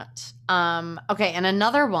of that. Okay, and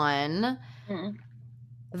another one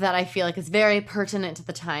that I feel like is very pertinent to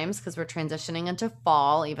the times because we're transitioning into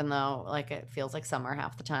fall, even though like it feels like summer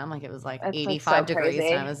half the time. Like it was like 85 degrees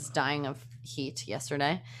and I was dying of heat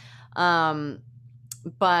yesterday. But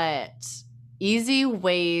easy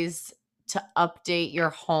ways to update your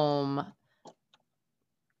home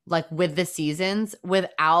like with the seasons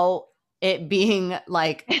without it being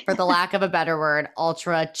like, for the lack of a better word,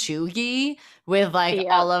 ultra chuggy with like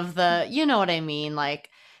all of the, you know what I mean? Like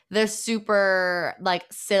the super like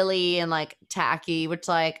silly and like tacky, which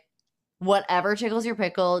like whatever tickles your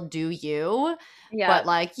pickle, do you. Yeah. But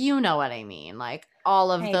like, you know what I mean? Like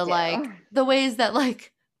all of like the ways that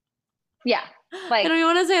like. Yeah. Like, I don't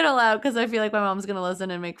even want to say it out loud because I feel like my mom's going to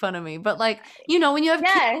listen and make fun of me. But like, you know, when you have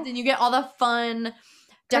kids and you get all the fun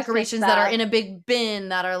decorations that are in a big bin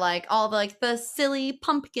that are like all the like the silly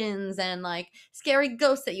pumpkins and like scary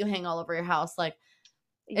ghosts that you hang all over your house. Like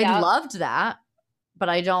I loved that, but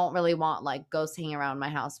I don't really want like ghosts hanging around my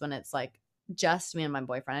house when it's like just me and my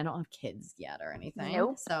boyfriend. I don't have kids yet or anything.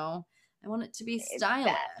 Nope. So I want it to be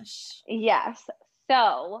stylish. Yes.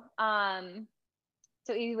 So,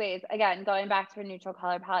 so easy ways, again, going back to a neutral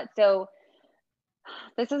color palette. So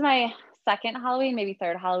this is my second Halloween, maybe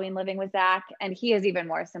third Halloween living with Zach. And he is even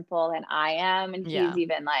more simple than I am. And he's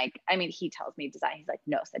even like, I mean, he tells me design. He's like,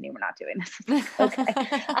 no, Sydney, we're not doing this. Okay.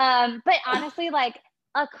 But honestly, like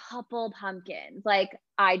a couple pumpkins, like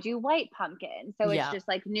I do white pumpkins. So it's just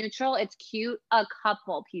like neutral. It's cute. A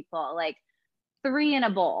couple people, like 3 in a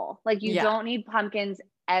bowl. Like you don't need pumpkins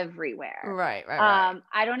everywhere. Right.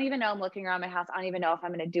 I don't even know. I'm looking around my house. I don't even know if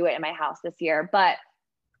I'm going to do it in my house this year, but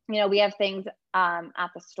you know, we have things at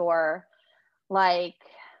the store, like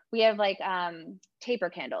we have like taper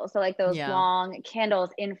candles. So like those long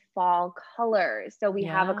candles in fall colors. So we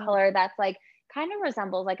have a color that's like kind of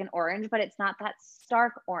resembles like an orange, but it's not that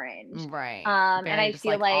stark orange. Right. And I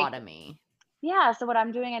feel like autumny. Yeah. So what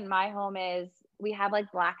I'm doing in my home is we have like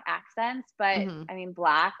black accents, but I mean,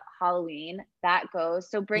 black, Halloween, that goes.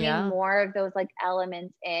 So bringing more of those like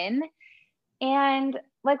elements in. And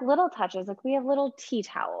like little touches, like we have little tea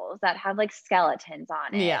towels that have like skeletons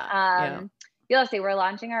on it. You'll see we're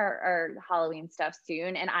launching our Halloween stuff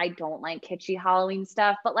soon. And I don't like kitschy Halloween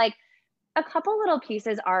stuff, but like a couple little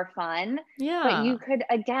pieces are fun. Yeah. But you could,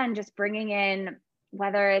 again, just bringing in,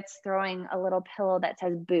 whether it's throwing a little pillow that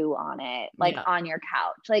says boo on it, like on your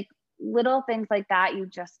couch, like little things like that. You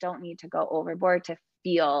just don't need to go overboard to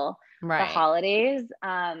feel the holidays.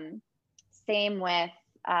 Same with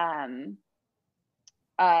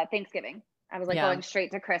Thanksgiving. I was like going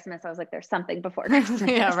straight to Christmas. I was like, there's something before Christmas.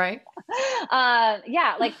 Yeah, right.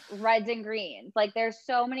 Yeah, like reds and greens. Like there's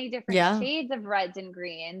so many different shades of reds and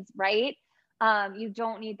greens, right? You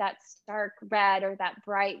don't need that stark red or that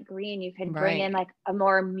bright green. You could bring in like a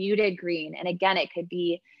more muted green. And again, it could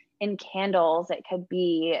be in candles. It could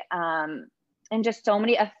be and just so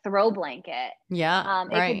many, a throw blanket. Yeah.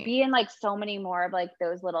 It could be in like so many more of like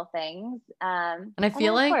those little things. And I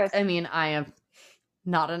feel like, course, I mean, I am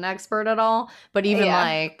not an expert at all, but even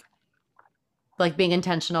like being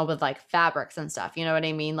intentional with like fabrics and stuff, you know what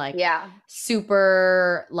I mean? Like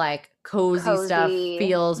super like cozy stuff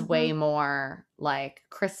feels way more like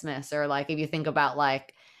Christmas, or like if you think about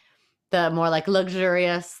like the more like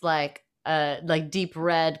luxurious, like deep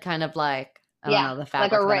red kind of like, I don't know, the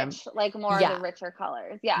fabric. Like a rich, like more of the richer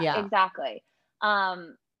colors. Yeah, exactly.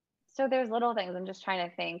 So there's little things. I'm just trying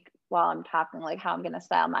to think while I'm talking, like how I'm going to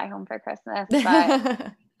style my home for Christmas.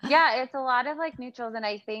 But yeah, it's a lot of like neutrals. And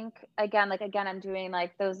I think again, I'm doing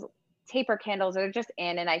like those taper candles are just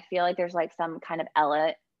in, and I feel like there's like some kind of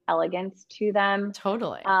elegance to them.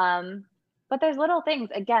 Totally. But there's little things,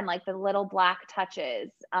 again, like the little black touches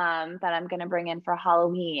that I'm going to bring in for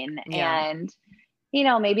Halloween. And, you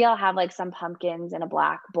know, maybe I'll have like some pumpkins in a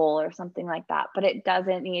black bowl or something like that, but it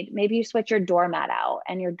doesn't need, maybe you switch your doormat out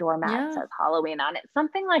and your doormat says Halloween on it,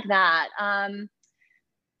 something like that.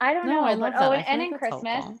 I don't know. I love that. And in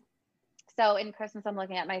Christmas, so in Christmas, I'm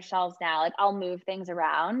looking at my shelves now, like I'll move things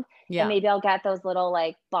around and maybe I'll get those little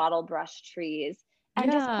like bottle brush trees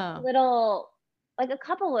and just like a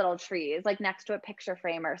couple little trees, like next to a picture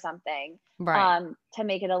frame or something, to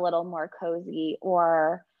make it a little more cozy.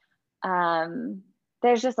 Or,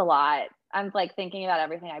 there's just a lot. I'm like thinking about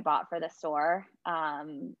everything I bought for the store.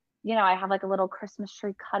 You know, I have like a little Christmas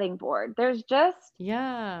tree cutting board. There's just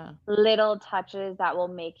little touches that will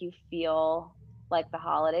make you feel like the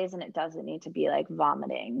holidays, and it doesn't need to be like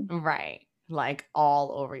vomiting. Right. Like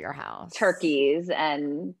all over your house. Turkeys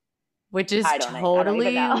and... Which is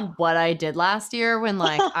totally what I did last year when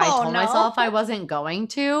like I told myself I wasn't going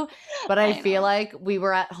to, but I feel like we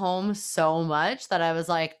were at home so much that I was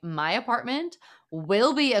like, my apartment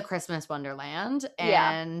will be a Christmas wonderland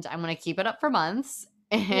and I'm going to keep it up for months.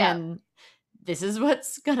 And this is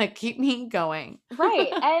what's going to keep me going.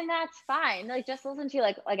 Right. And that's fine. Like just listen to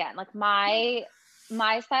like, again, like my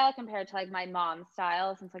style compared to like my mom's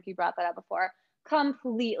style, since like you brought that up before,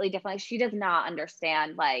 completely different. Like she does not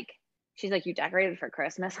understand like, she's like, you decorated for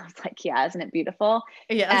Christmas? I was like, yeah, isn't it beautiful?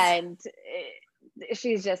 Yes. And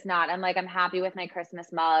she's just not. I'm like, I'm happy with my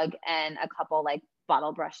Christmas mug and a couple like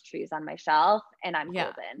bottle brush trees on my shelf, and I'm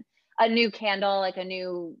golden. A new candle, like a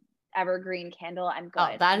new evergreen candle, I'm good.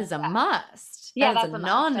 Oh, that is a must. Yeah, that's a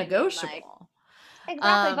non-negotiable. I mean, like,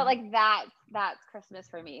 exactly, but like that's Christmas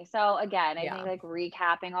for me. So again, I think like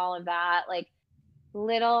recapping all of that, like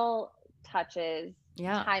little touches,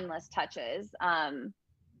 timeless touches,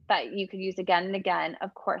 that you could use again and again.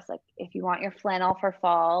 Of course, like if you want your flannel for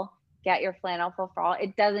fall, get your flannel for fall.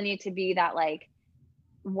 It doesn't need to be that like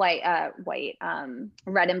white,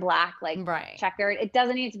 red and black, like checkered. It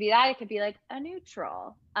doesn't need to be that. It could be like a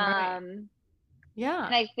neutral. And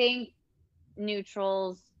I think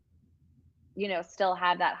neutrals, you know, still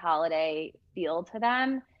have that holiday feel to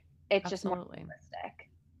them. It's just more realistic.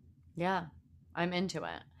 Yeah, I'm into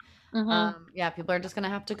it. People are just gonna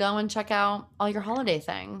have to go and check out all your holiday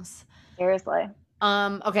things. Seriously.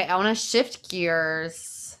 Okay, I want to shift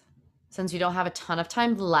gears since we don't have a ton of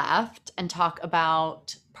time left and talk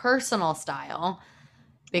about personal style,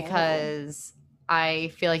 because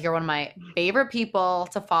I feel like you're one of my favorite people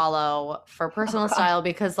to follow for personal style,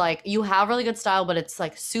 because like you have really good style, but it's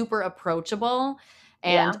like super approachable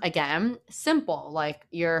and again, simple. Like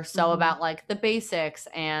you're so about like the basics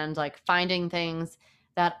and like finding things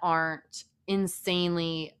that aren't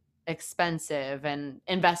insanely expensive and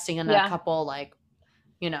investing in a couple like,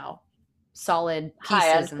 you know, solid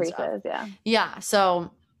pieces and stuff. Yeah.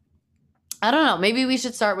 So I don't know. Maybe we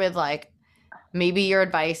should start with like maybe your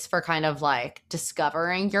advice for kind of like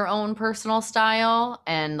discovering your own personal style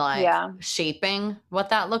and like shaping what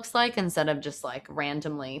that looks like instead of just like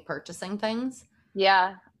randomly purchasing things.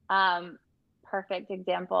 Yeah. Perfect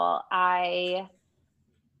example. I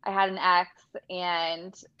had an ex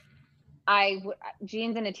and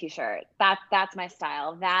jeans and a t-shirt. That's my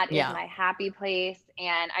style. That is my happy place.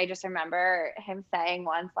 And I just remember him saying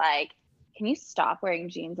once, like, can you stop wearing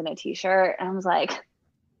jeans and a t-shirt? And I was like,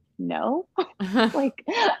 no, like,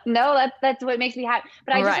 no, that's what makes me happy.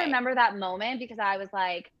 But I just remember that moment because I was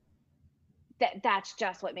like, that's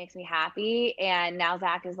just what makes me happy. And now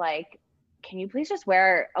Zach is like, can you please just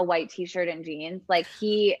wear a white t-shirt and jeans? Like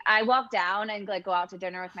I walk down and like go out to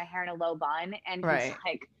dinner with my hair in a low bun, and he's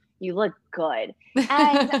like, you look good.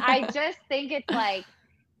 And I just think it's like,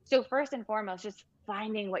 so first and foremost, just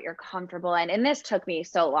finding what you're comfortable in. And this took me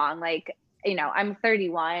so long. Like, you know, I'm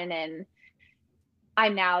 31 and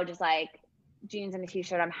I'm now just like jeans and a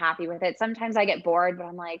t-shirt. I'm happy with it. Sometimes I get bored, but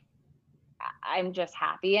I'm like, I'm just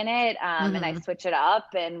happy in it. And I switch it up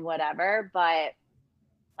and whatever. But,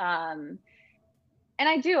 and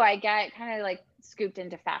I get kind of like scooped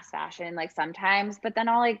into fast fashion, like sometimes, but then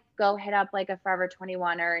I'll like go hit up like a Forever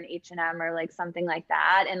 21 or an H&M or like something like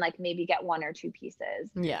that. And like maybe get 1 or 2 pieces.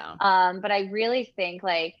 Yeah. But I really think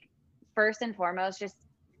like first and foremost, just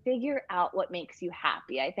figure out what makes you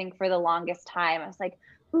happy. I think for the longest time, I was like,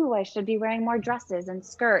 ooh, I should be wearing more dresses and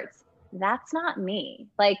skirts. That's not me.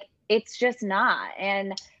 Like, it's just not.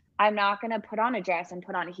 And I'm not going to put on a dress and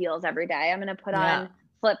put on heels every day. I'm going to put on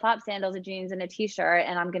flip-flop sandals, a jeans, and a t-shirt,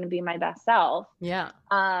 and I'm going to be my best self. Yeah.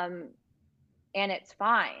 And it's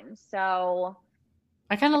fine. So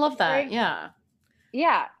I kind of love that. Yeah.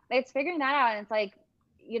 Yeah. It's figuring that out. And it's like,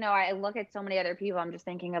 you know, I look at so many other people. I'm just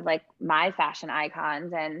thinking of like my fashion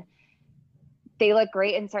icons, and they look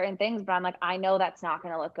great in certain things, but I'm like, I know that's not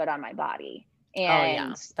going to look good on my body.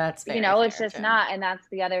 And that's you know, it's just not. And that's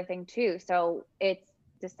the other thing too. So it's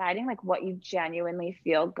deciding like what you genuinely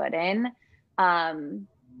feel good in. And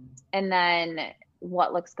then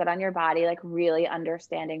what looks good on your body, like really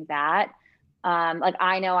understanding that. Like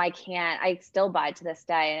I know I still buy to this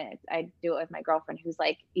day, and I do it with my girlfriend, who's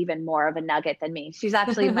like even more of a nugget than me. She's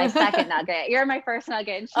actually my second nugget. You're my first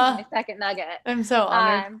nugget, and she's my second nugget. I'm so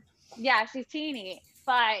honored. Yeah, she's teeny,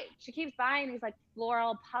 but she keeps buying these like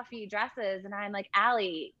floral puffy dresses, and I'm like,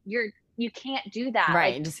 Allie, you can't do that.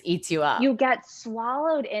 Right, like, it just eats you up. You get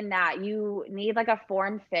swallowed in that. You need like a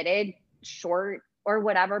form-fitted short or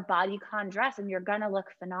whatever bodycon dress, and you're gonna look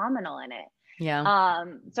phenomenal in it. Yeah.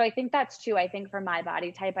 So I think that's too. I think for my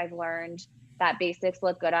body type, I've learned that basics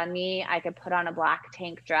look good on me. I could put on a black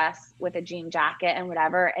tank dress with a jean jacket and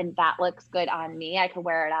whatever, and that looks good on me. I could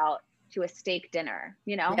wear it out to a steak dinner,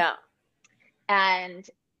 you know? Yeah. And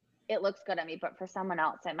it looks good on me, but for someone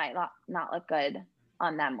else, it might not look good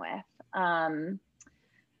on them with.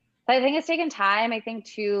 But I think it's taken time. I think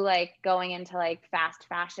too, like going into like fast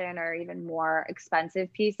fashion or even more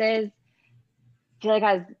expensive pieces, I feel like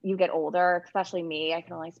as you get older, especially me, I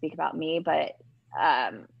can only speak about me, but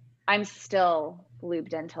I'm still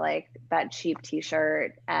looped into like that cheap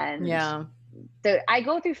t-shirt. And so I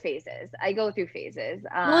go through phases.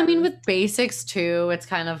 Well, I mean, with basics too, it's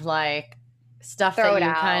kind of like stuff that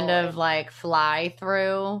you kind of like fly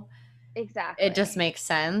through. Exactly. It just makes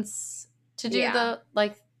sense to do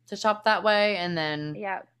to shop that way. And then,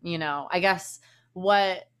 you know, I guess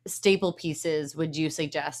what staple pieces would you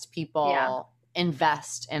suggest people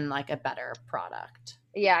invest in like a better product?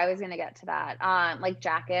 Yeah, I was going to get to that. Like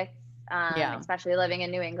jackets, especially living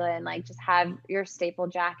in New England, like just have your staple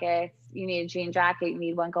jackets. You need a jean jacket. You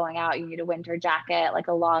need one going out. You need a winter jacket, like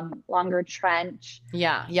a longer trench.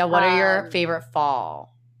 Yeah. Yeah. What are your favorite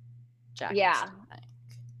fall jackets? Yeah.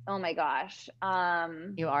 Oh my gosh.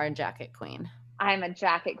 You are a jacket queen. I'm a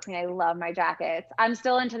jacket queen. I love my jackets. I'm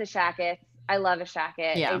still into the shackets. I love a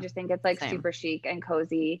shacket. Yeah. I just think it's like super chic and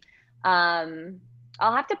cozy. I'll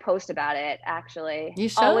have to post about it, actually. You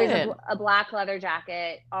should. Always a black leather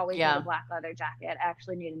jacket. Always need a black leather jacket. I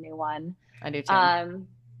actually need a new one. I do too.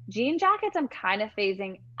 Jean jackets, I'm kind of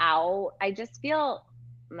phasing out. I just feel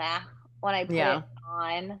meh when I put it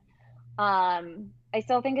on. I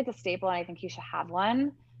still think it's a staple, and I think you should have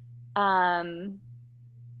one.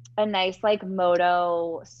 A nice like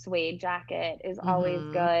moto suede jacket is always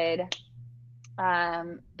good.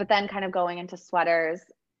 But then kind of going into sweaters,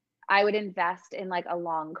 I would invest in like a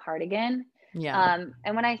long cardigan. Yeah.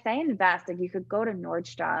 And when I say invest, like you could go to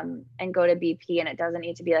Nordstrom and go to BP, and it doesn't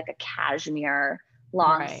need to be like a cashmere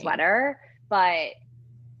long sweater, but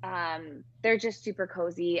they're just super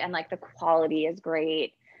cozy, and like the quality is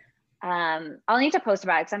great. I'll need to post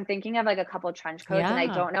about it because I'm thinking of like a couple of trench coats, and I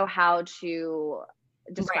don't know how to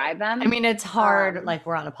describe them. I mean, it's hard. Like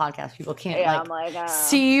we're on a podcast, people can't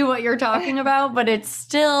see what you're talking about, but it's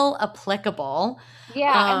still applicable.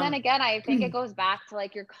 Yeah. And then again, I think it goes back to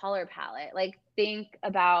like your color palette. Like think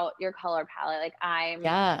about your color palette. Like I'm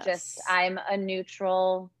a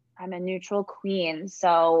neutral queen.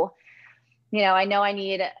 So, you know I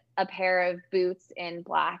need a pair of boots in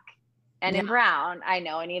black and in brown. I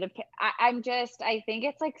know I need I think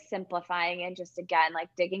it's like simplifying and just again, like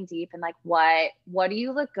digging deep and like, what do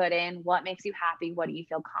you look good in? What makes you happy? What do you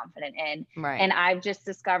feel confident in? Right. And I've just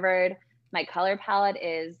discovered My color palette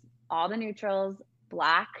is all the neutrals,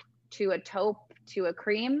 black to a taupe to a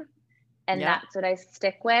cream. And that's what I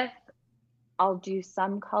stick with. I'll do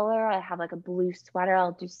some color. I have like a blue sweater.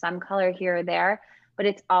 I'll do some color here or there, but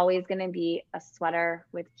it's always going to be a sweater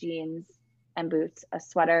with jeans and boots, a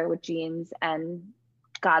sweater with jeans and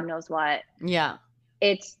God knows what. Yeah.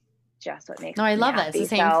 It's just what makes me happy. No, I love that. It's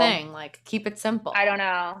the same thing. Like, keep it simple. I don't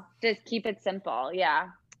know. Just keep it simple. Yeah.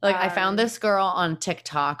 Like, I found this girl on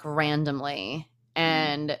TikTok randomly,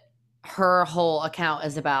 and her whole account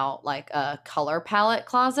is about like a color palette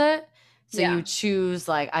closet. So you choose,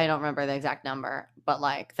 like, I don't remember the exact number, but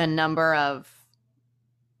like the number of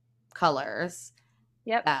colors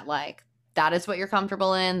that like, that is what you're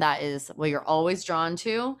comfortable in. That is what you're always drawn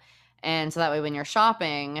to. And so that way when you're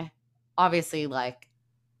shopping, obviously, like,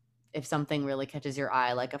 if something really catches your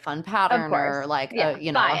eye, like a fun pattern or like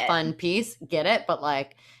a fun piece, get it. But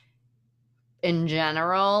like, in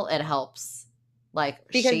general, it helps like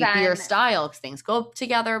shape your style because things go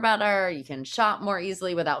together better. You can shop more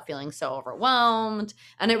easily without feeling so overwhelmed.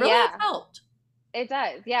 And it really has helped. It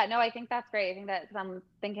does. Yeah, no, I think that's great. I think that I'm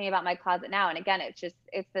thinking about my closet now. And again,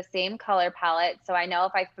 it's the same color palette. So I know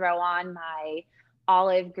if I throw on my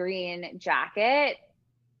olive green jacket,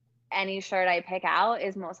 any shirt I pick out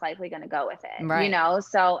is most likely going to go with it, you know?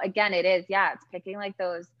 So again, it's picking like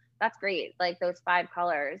those. That's great. Like those 5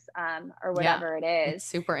 colors, or whatever it is. It's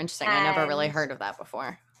super interesting. I never really heard of that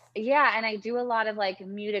before. Yeah. And I do a lot of like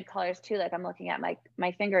muted colors too. Like I'm looking at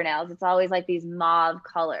my fingernails. It's always like these mauve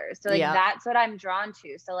colors. So like, that's what I'm drawn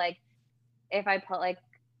to. So like, if I put like,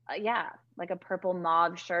 like a purple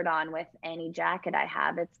mauve shirt on with any jacket I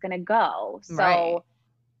have, it's going to go. So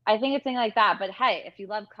I think it's something like that. But hey, if you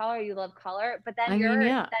love color, you love color. But then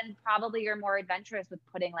then probably you're more adventurous with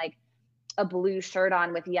putting like a blue shirt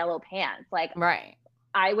on with yellow pants. Like,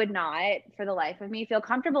 I would not for the life of me feel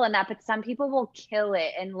comfortable in that, but some people will kill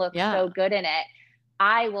it and look so good in it.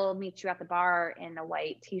 I will meet you at the bar in a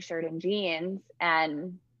white t-shirt and jeans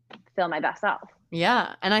and feel my best self.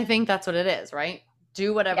 Yeah. And I think that's what it is, right?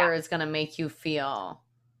 Do whatever is going to make you feel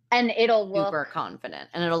and it'll look super confident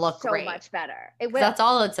and it'll look so great. much better. It will. That's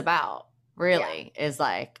all it's about, really, is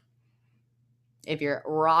like, if you're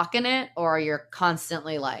rocking it or you're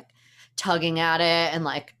constantly like tugging at it and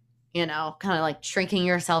like, you know, kind of like shrinking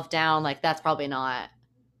yourself down, like that's probably not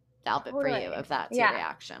the outfit for you if that's your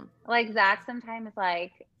reaction. Like Zach sometimes is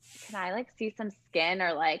like, can I like see some skin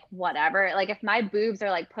or like whatever? Like if my boobs are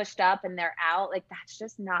like pushed up and they're out, like that's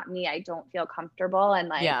just not me. I don't feel comfortable and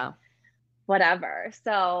like whatever.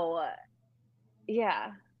 So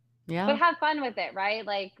yeah. But have fun with it, right?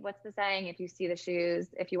 Like what's the saying? If you see the shoes,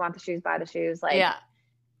 if you want the shoes, buy the shoes. Like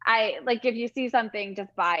I like if you see something,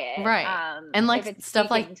 just buy it. Right. And like stuff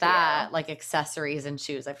like that, like accessories and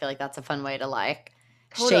shoes. I feel like that's a fun way to like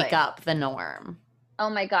shake up the norm. Oh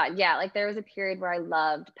my God. Yeah. Like there was a period where I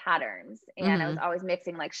loved patterns and I was always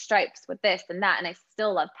mixing like stripes with this and that. And I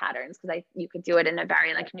still love patterns because you could do it in a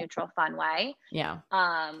very like neutral, fun way. Yeah.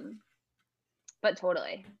 But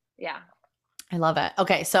totally. Yeah. I love it.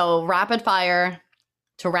 Okay. So rapid fire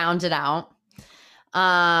to round it out.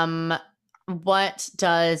 What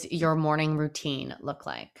does your morning routine look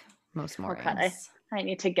like most mornings? Okay. I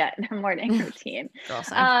need to get a morning routine.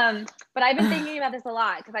 But I've been thinking about this a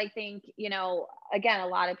lot because I think, you know, again, a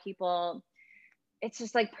lot of people, it's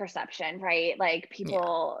just like perception, right? Like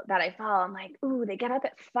people that I follow, I'm like, ooh, they get up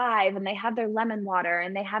at 5 and they have their lemon water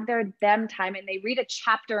and they have their them time and they read a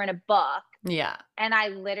chapter in a book. Yeah. And I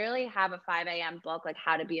literally have a 5 a.m. book, like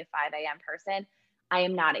how to be a 5 a.m. person. I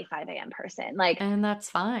am not a 5 a.m. person. Like, and that's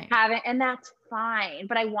fine. And that's fine.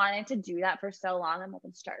 But I wanted to do that for so long. I'm like,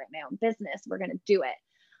 I'm starting my own business. We're going to do it.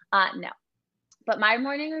 No. But my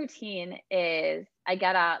morning routine is I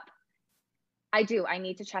get up. I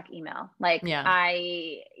need to check email. Like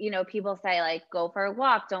people say like, go for a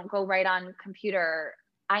walk. Don't go right on computer.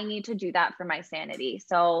 I need to do that for my sanity.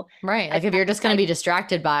 So like if you're just going to be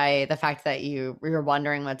distracted by the fact that you're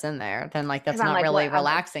wondering what's in there, then like, that's not really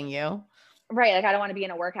relaxing you. Right. Like I don't want to be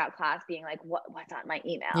in a workout class being like, what's on my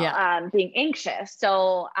email? Being anxious.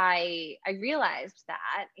 So I realized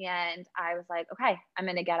that and I was like, okay, I'm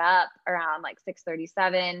going to get up around like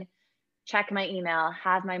 6:37, check my email,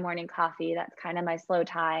 have my morning coffee. That's kind of my slow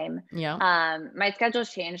time. Yeah. My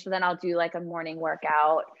schedule's changed. So then I'll do like a morning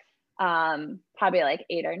workout, probably like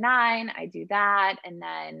 8 or 9. I do that. And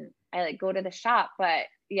then I like go to the shop, but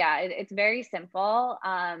yeah, it's very simple.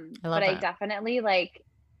 But I definitely like,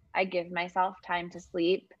 I give myself time to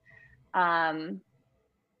sleep. I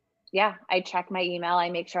check my email. I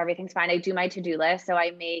make sure everything's fine. I do my to-do list. So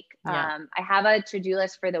I make, I have a to-do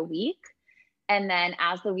list for the week And then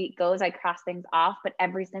as the week goes, I cross things off. But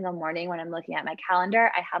every single morning when I'm looking at my calendar,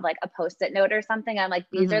 I have like a Post-it note or something. I'm like,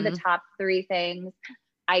 these are the top 3 things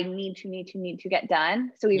I need to get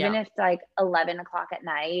done. So even if it's like 11 o'clock at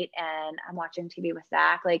night and I'm watching TV with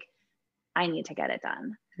Zach, like I need to get it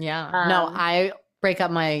done. Yeah. No, I break up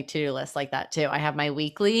my to-do list like that too. I have my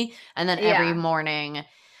weekly, and then every morning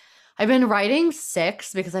I've been writing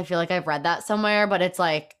 6 because I feel like I've read that somewhere, but it's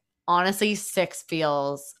like, honestly, 6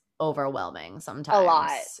 feels overwhelming sometimes. A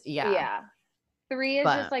lot. Yeah. Yeah. 3 is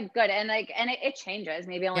just like good. And like, and it changes.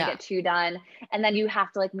 Maybe I only get 2 done. And then you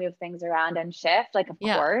have to like move things around and shift, like, of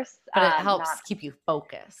course. But it helps keep you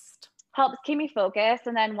focused. Helps keep me focused.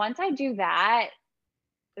 And then once I do that,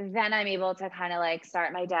 then I'm able to kind of like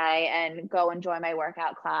start my day and go enjoy my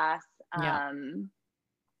workout class. And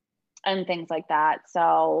things like that.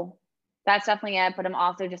 So that's definitely it. But I'm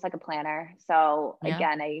also just like a planner. So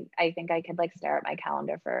again, I think I could like stare at my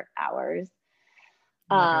calendar for hours.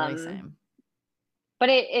 Literally same. But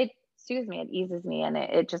it soothes me, it eases me, and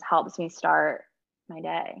it just helps me start my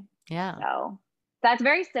day. Yeah. So that's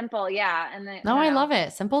very simple. Yeah. And then, I love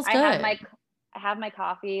it. Simple's good. I have my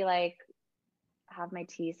coffee, like I have my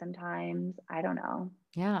tea sometimes. I don't know.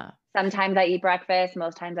 Yeah. Sometimes I eat breakfast.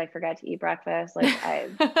 Most times I forget to eat breakfast. Like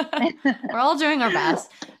we're all doing our best.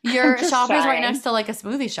 Your shop is right next to like a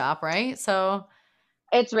smoothie shop, right? So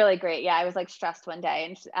it's really great. Yeah. I was like stressed one day,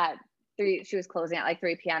 and at 3, she was closing at like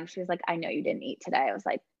 3 p.m. She was like, I know you didn't eat today. I was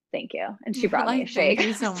like, thank you. And she brought me a shake. Thank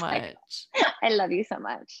you so much. Like, I love you so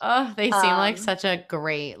much. Oh, they seem like such a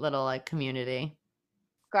great little like community.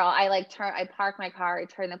 Girl, I park my car, I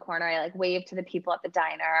turn the corner, I like wave to the people at the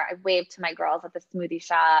diner, I wave to my girls at the smoothie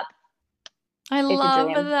shop. I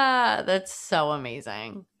love that. That's so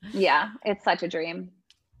amazing. Yeah, it's such a dream.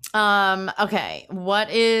 Okay. What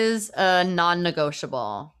is a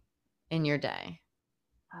non-negotiable in your day?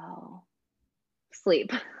 Oh,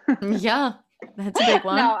 sleep. Yeah, that's a big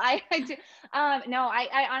one. No, I do. No,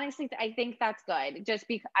 I honestly, I think that's good. Just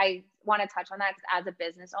because I want to touch on that, because as a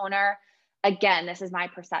business owner, again, this is my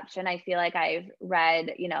perception. I feel like I've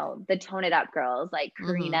read, the Tone It Up girls, like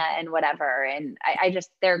Karina and whatever. And I just,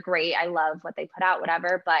 they're great. I love what they put out,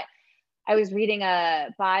 whatever. But I was reading a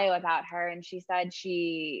bio about her, and she said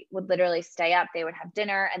she would literally stay up. They would have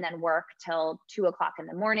dinner and then work till 2 o'clock in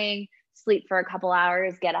the morning, sleep for a couple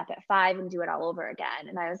hours, get up at 5 and do it all over again.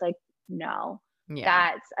 And I was like, no,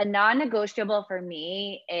 that's a non-negotiable for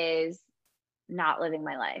me, is not living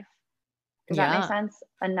my life. Does that make sense?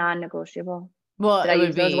 A non-negotiable. Well, did I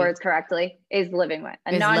use those words correctly? Is living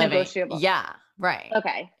a non-negotiable. Yeah, right.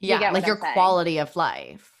 Okay. Yeah, like your quality of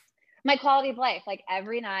life. My quality of life. Like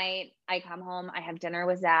every night I come home, I have dinner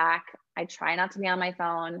with Zach. I try not to be on my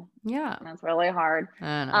phone. Yeah. That's really hard.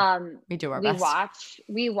 I know. We do our best.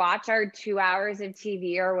 We watch our 2 hours of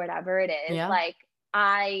TV or whatever it is. Yeah. Like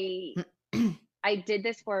I did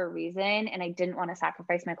this for a reason, and I didn't want to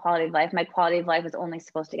sacrifice my quality of life. My quality of life was only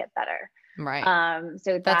supposed to get better. Right.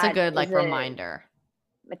 So that's a good reminder.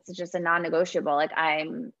 It's just a non-negotiable. Like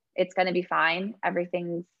it's going to be fine.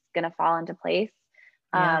 Everything's going to fall into place.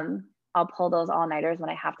 Yeah. I'll pull those all-nighters when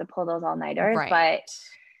I have to pull those all-nighters, but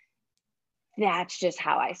that's just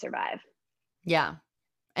how I survive. Yeah.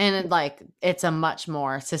 And it's a much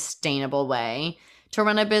more sustainable way to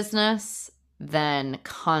run a business than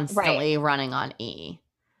constantly running on E.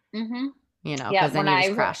 Mm-hmm. Because then you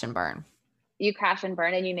just crash and burn. You crash and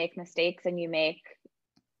burn, and you make mistakes, and you make,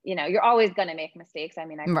 you're always going to make mistakes. I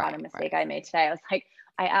mean, I found a mistake I made today. I was like,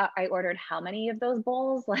 I ordered how many of those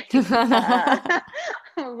bowls? Like, I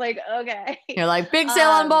was like, okay. You're like, big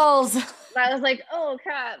sale on bowls. I was like, oh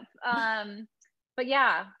crap. But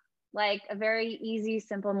yeah, like a very easy,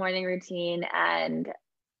 simple morning routine and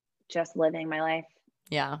just living my life.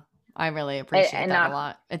 Yeah. I really appreciate that a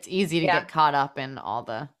lot. It's easy to get caught up in all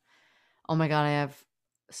the, oh my God, I have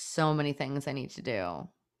so many things I need to do.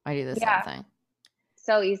 I do the same thing.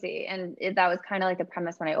 So easy. And that was kind of like the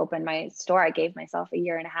premise when I opened my store. I gave myself a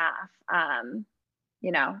year and a half. I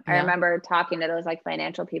remember talking to those like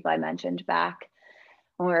financial people I mentioned back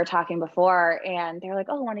when we were talking before, and they're like,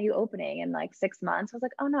 oh, when are you opening? In like 6 months? I was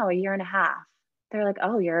like, oh no, a year and a half. They're like,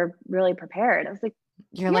 oh, you're really prepared. I was like,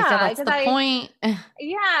 you're like, that's the point.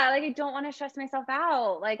 Yeah. Like, I don't want to stress myself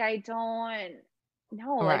out. Like, I don't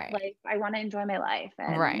know. Like I want to enjoy my life.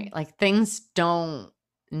 And like things don't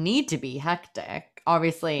need to be hectic.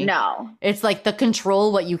 Obviously, no. It's like the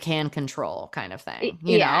control what you can control kind of thing.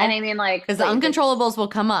 You know? And I mean, like, because the uncontrollables will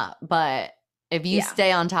come up, but if you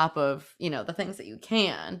stay on top of the things that you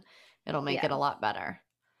can, it'll make it a lot better.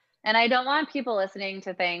 And I don't want people listening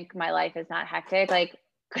to think my life is not hectic. Like,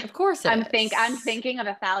 Of course it is. I'm thinking of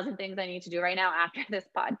 1,000 things I need to do right now after this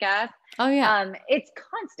podcast. Oh yeah. It's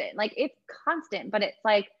constant. Like it's constant, but it's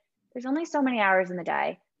like there's only so many hours in the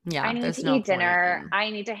day. Yeah. I need to eat dinner. I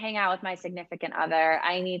need to hang out with my significant other.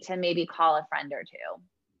 I need to maybe call a friend or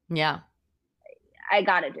two. Yeah. I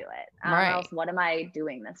got to do it. Right. Else, what am I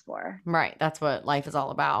doing this for? Right. That's what life is all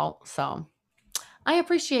about. So I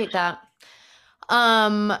appreciate that.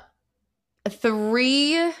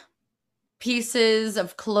 3 pieces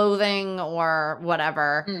of clothing or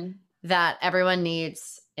whatever that everyone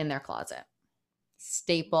needs in their closet.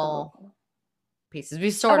 Staple pieces.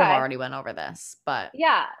 We sort of already went over this, but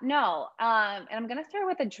yeah, no. And I'm gonna start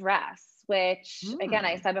with a dress, which again,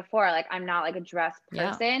 I said before, like I'm not like a dress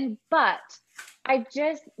person, but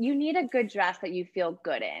you need a good dress that you feel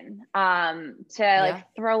good in, to like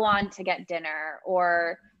throw on to get dinner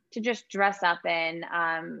or to just dress up in,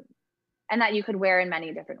 and that you could wear in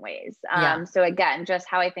many different ways. So again, just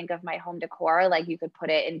how I think of my home decor, like you could put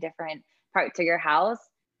it in different parts of your house.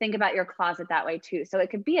 Think about your closet that way too. So it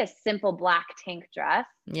could be a simple black tank dress.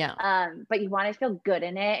 Yeah. But you want to feel good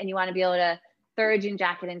in it and you want to be able to throw a jean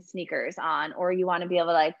jacket and sneakers on, or you want to be able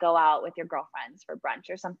to like go out with your girlfriends for brunch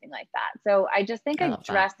or something like that. So I just think a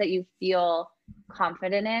dress that you feel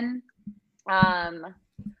confident in. Oh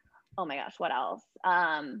my gosh, what else?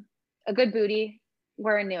 A good booty.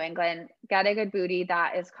 We're in New England. Get a good booty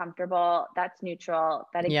that is comfortable, that's neutral,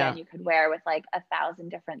 that again you could wear with like 1,000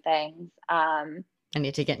 different things. I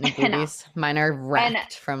need to get new booties. Mine are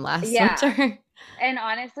wrecked from last winter. And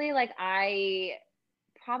honestly, like I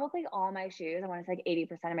probably all my shoes, I want to say like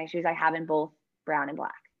 80% of my shoes I have in both brown and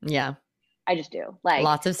black. Yeah. I just do. Like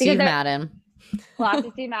lots of Steve Madden. Lots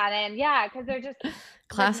of Steve Madden. Yeah, because they're just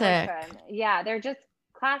classic. Yeah, they're just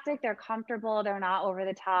classic. They're comfortable. They're not over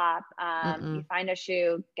the top. You find a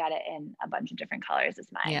shoe, get it in a bunch of different colors is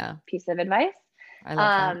my piece of advice. I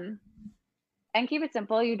love that. And keep it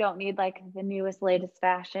simple. You don't need like the newest, latest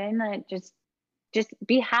fashion. Just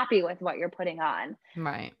be happy with what you're putting on.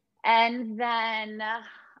 Right. And then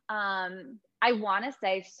I want to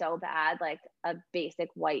say so bad, like a basic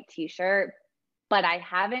white t-shirt, but I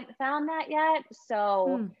haven't found that yet.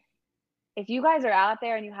 So if you guys are out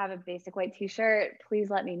there and you have a basic white t-shirt, please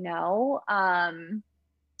let me know. I'll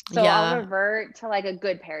revert to like a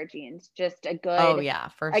good pair of jeans, just a good,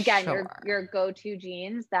 your go-to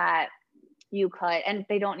jeans that you could, and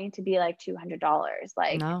they don't need to be like $200.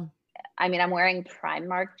 Like, no. I mean, I'm wearing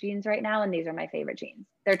Primark jeans right now, and these are my favorite jeans.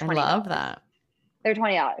 They're $20. I love that. They're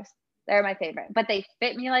 $20. They're my favorite, but they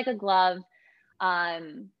fit me like a glove.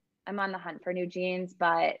 I'm on the hunt for new jeans,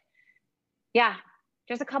 but yeah,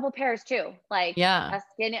 just a couple pairs too. Like a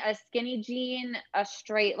skinny jean, a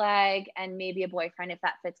straight leg, and maybe a boyfriend if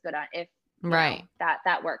that fits good on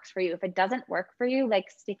that works for you. If it doesn't work for you, like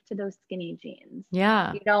stick to those skinny jeans.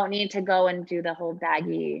 Yeah. You don't need to go and do the whole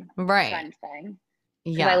baggy trend thing.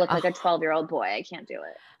 Yeah. I look like a 12-year-old boy. I can't do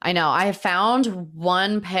it. I know. I found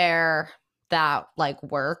one pair that like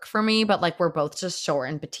work for me, but like we're both just short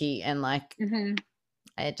and petite, and like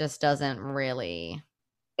it just doesn't really.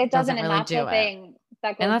 It doesn't really that's the thing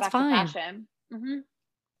that goes back fine. to fashion.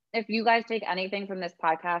 If you guys take anything from this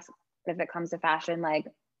podcast, if it comes to fashion, like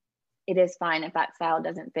it is fine if that style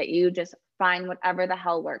doesn't fit you. Just find whatever the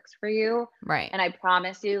hell works for you. Right. And I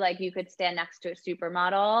promise you, like you could stand next to a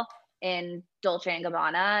supermodel in Dolce &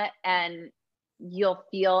 Gabbana and you'll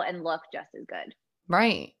feel and look just as good.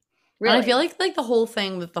 Right. Really. And I feel like the whole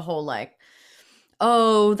thing with the whole like,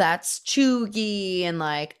 oh, that's chuggy and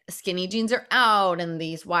like skinny jeans are out and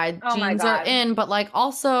these wide jeans are in. But like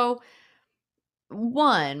also,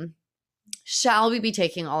 one, shall we be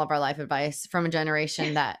taking all of our life advice from a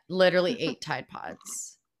generation that literally ate Tide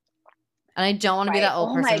Pods? And I don't want to be that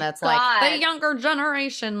old person that's like the younger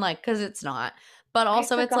generation, like, because it's not. But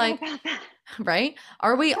also it's like, right?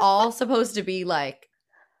 Are we all supposed to be like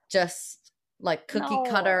just like cookie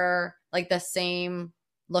cutter, like the same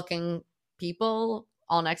looking people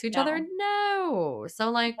all next to each other? No. So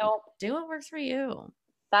like do what works for you.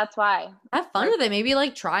 That's why. Have fun with it. Maybe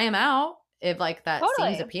like try them out if like that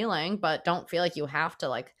seems appealing, but don't feel like you have to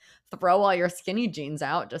like throw all your skinny jeans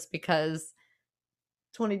out just because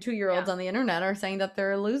 22-year-olds on the internet are saying that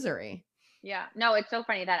they're illusory. Yeah. No, it's so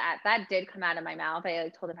funny that did come out of my mouth. I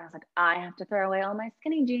like told him, I was like, I have to throw away all my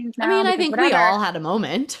skinny jeans now. I mean, I think we all had a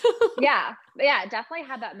moment. Yeah, definitely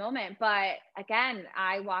had that moment. But again,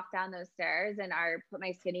 I walked down those stairs and I put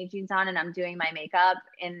my skinny jeans on and I'm doing my makeup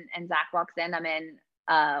and Zach walks in. I'm in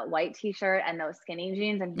a white t-shirt and those skinny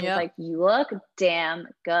jeans. And he's like, you look damn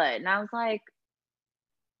good. And I was like,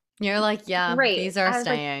 you're like, yeah, great. These are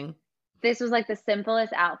staying. Like, this was like the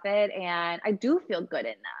simplest outfit and I do feel good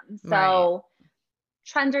in them. So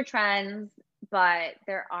trends are trends, but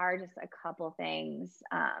there are just a couple things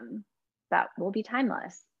that will be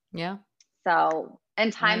timeless. Yeah. So,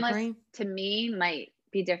 and timeless to me might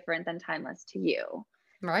be different than timeless to you.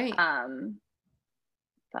 Right.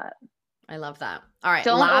 But I love that. All right.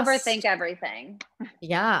 Don't overthink everything.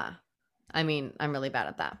 Yeah. I mean, I'm really bad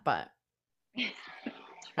at that, but and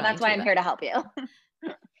that's why I'm here to help you.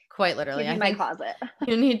 Quite literally. Keep me in my closet.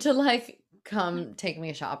 You need to like come take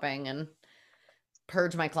me shopping and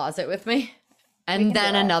purge my closet with me. And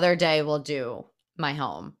then another day we'll do my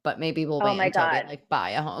home, but maybe we'll wait until we like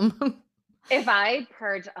buy a home. If I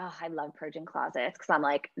purge, I love purging closets because I'm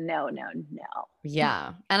like, no.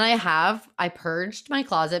 Yeah. And I purged my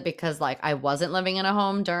closet because like I wasn't living in a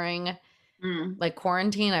home during like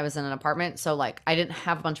quarantine. I was in an apartment. So like I didn't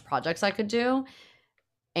have a bunch of projects I could do.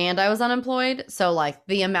 And I was unemployed. So like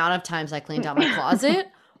the amount of times I cleaned out my closet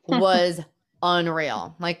was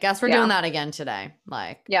unreal. Like guess we're doing that again today.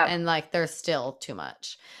 Like, and like there's still too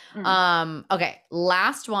much. Okay.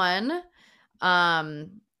 Last one.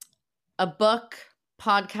 A book,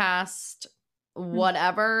 podcast,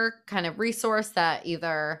 whatever kind of resource that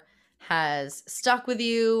either has stuck with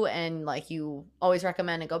you and like you always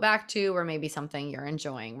recommend and go back to, or maybe something you're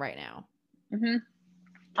enjoying right now.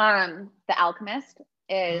 The Alchemist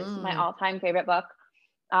is my all-time favorite book.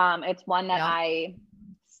 It's one that I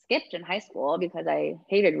skipped in high school because I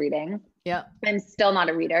hated reading. Yeah. I'm still not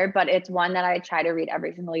a reader, but it's one that I try to read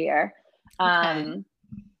every single year.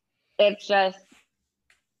 It's just,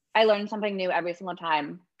 I learn something new every single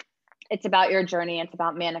time. It's about your journey. It's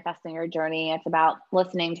about manifesting your journey. It's about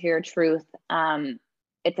listening to your truth.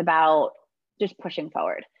 It's about just pushing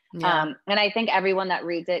forward. And I think everyone that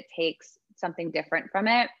reads it takes something different from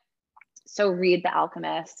it. So read The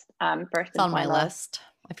Alchemist first. It's on my list.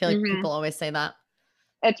 I feel like people always say that.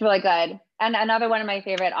 It's really good. And another one of my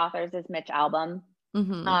favorite authors is Mitch Albom.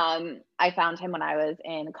 I found him when I was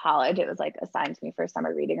in college. It was like assigned to me for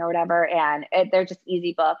summer reading or whatever. And they're just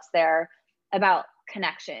easy books. They're about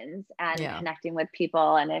connections and connecting with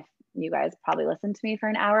people. And if you guys probably listen to me for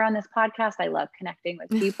an hour on this podcast, I love connecting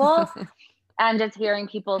with people and just hearing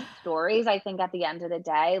people's stories. I think at the end of the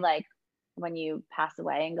day, like when you pass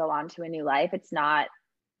away and go on to a new life, it's not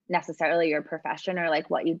necessarily your profession or like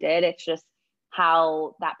what you did. It's just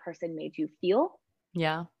how that person made you feel.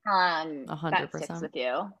 Yeah. 100%. That sticks with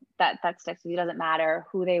you. That sticks with you. Doesn't matter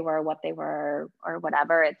who they were, what they were, or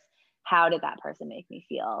whatever. It's how did that person make me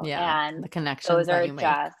feel? Yeah. And the connections those that are you make.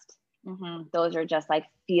 Those are just like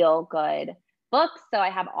feel good books. So I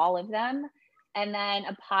have all of them. And then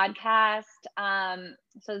a podcast.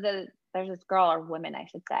 So there's this girl, or woman, I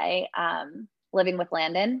should say, Living with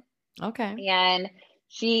Landon. Okay. And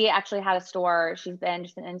she actually had a store. She's been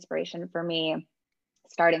just an inspiration for me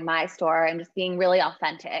starting my store and just being really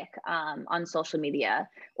authentic on social media,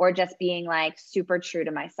 or just being like super true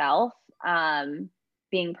to myself,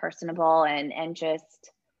 being personable and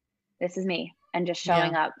just, this is me, and just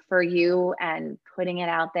showing up for you and putting it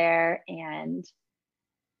out there. And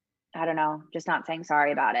I don't know, just not saying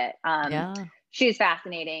sorry about it. She's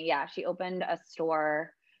fascinating. Yeah. She opened a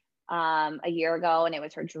store a year ago, and it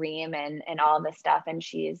was her dream and all of this stuff. And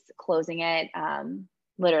she's closing it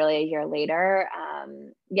literally a year later.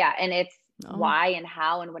 And it's why and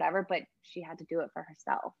how and whatever, but she had to do it for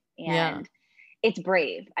herself. And it's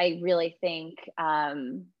brave. I really think,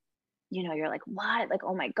 you're like, what? Like,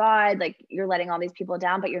 oh my God, like you're letting all these people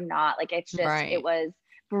down, but you're not. Like, it's just, it was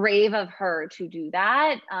brave of her to do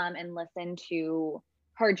that and listen to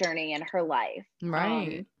her journey and her life.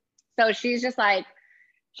 Right. So she's just like,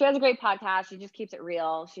 she has a great podcast. She just keeps it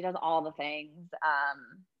real. She does all the things.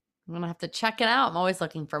 I'm going to have to check it out. I'm always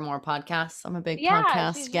looking for more podcasts. I'm a big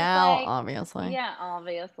podcast gal, like, obviously. Yeah,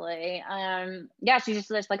 obviously. She's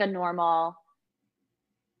just like a normal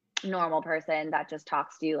person that just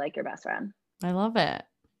talks to you like your best friend. I love it.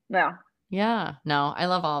 Yeah. Yeah. No, I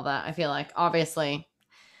love all that. I feel like obviously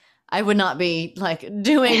I would not be like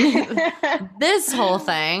doing this whole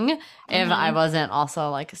thing if I wasn't also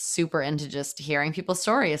like super into just hearing people's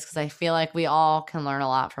stories, because I feel like we all can learn a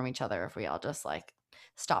lot from each other if we all just like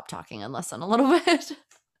stop talking and listen a little bit.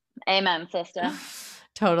 Amen, sister.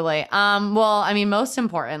 Totally. Well, I mean, most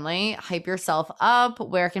importantly, hype yourself up.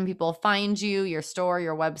 Where can people find you, your store,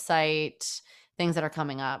 your website, things that are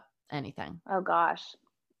coming up, anything? Oh gosh.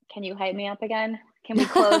 Can you hype me up again? Can we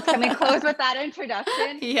close? Can we close with that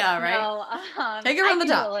introduction? Yeah, right. No, take it from the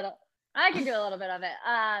top. I can do a little bit of it.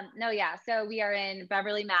 So we are in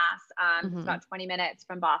Beverly, Mass. It's about 20 minutes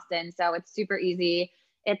from Boston. So it's super easy.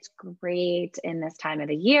 It's great in this time of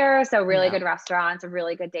the year. So really good restaurants, a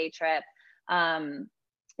really good day trip.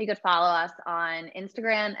 You could follow us on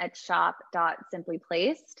Instagram at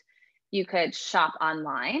shop.simplyplaced. You could shop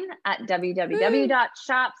online at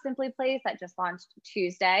www.shopsimplyplaced. That just launched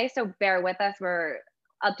Tuesday. So bear with us. We're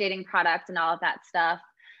updating products and all of that stuff.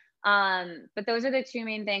 But those are the two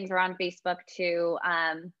main things. We're on Facebook too.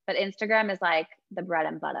 But Instagram is like the bread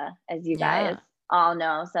and butter, as you guys all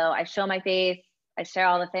know. So I show my face, I share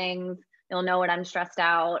all the things. You'll know when I'm stressed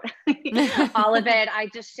out, all of it. I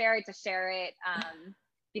just share it to share it.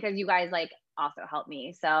 Because you guys like also help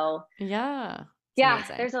me. So yeah,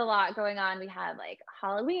 amazing. There's a lot going on. We have like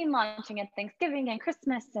Halloween launching and Thanksgiving and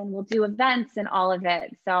Christmas, and we'll do events and all of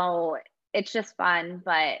it. So it's just fun,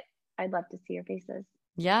 but I'd love to see your faces.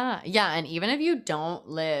 Yeah. And even if you don't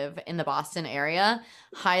live in the Boston area,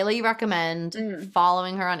 highly recommend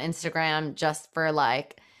following her on Instagram just for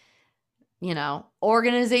like, you know,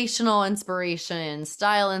 organizational inspiration,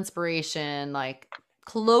 style inspiration, like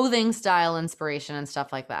clothing style inspiration and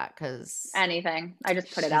stuff like that, because anything. I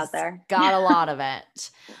just put it out there. Got a lot of it.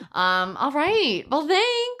 All right. Well,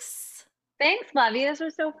 thanks. Thanks, Lovey. This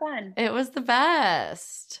was so fun. It was the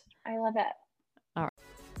best. I love it. All right.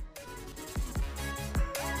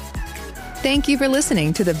 Thank you for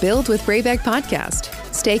listening to the Build with Braybeck podcast.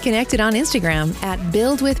 Stay connected on Instagram at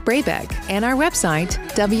Build with Braybeck and our website,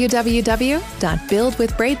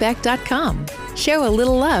 www.buildwithbraybeck.com. Show a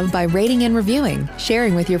little love by rating and reviewing,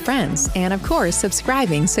 sharing with your friends, and of course,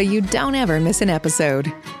 subscribing so you don't ever miss an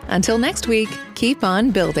episode. Until next week, keep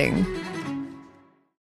on building.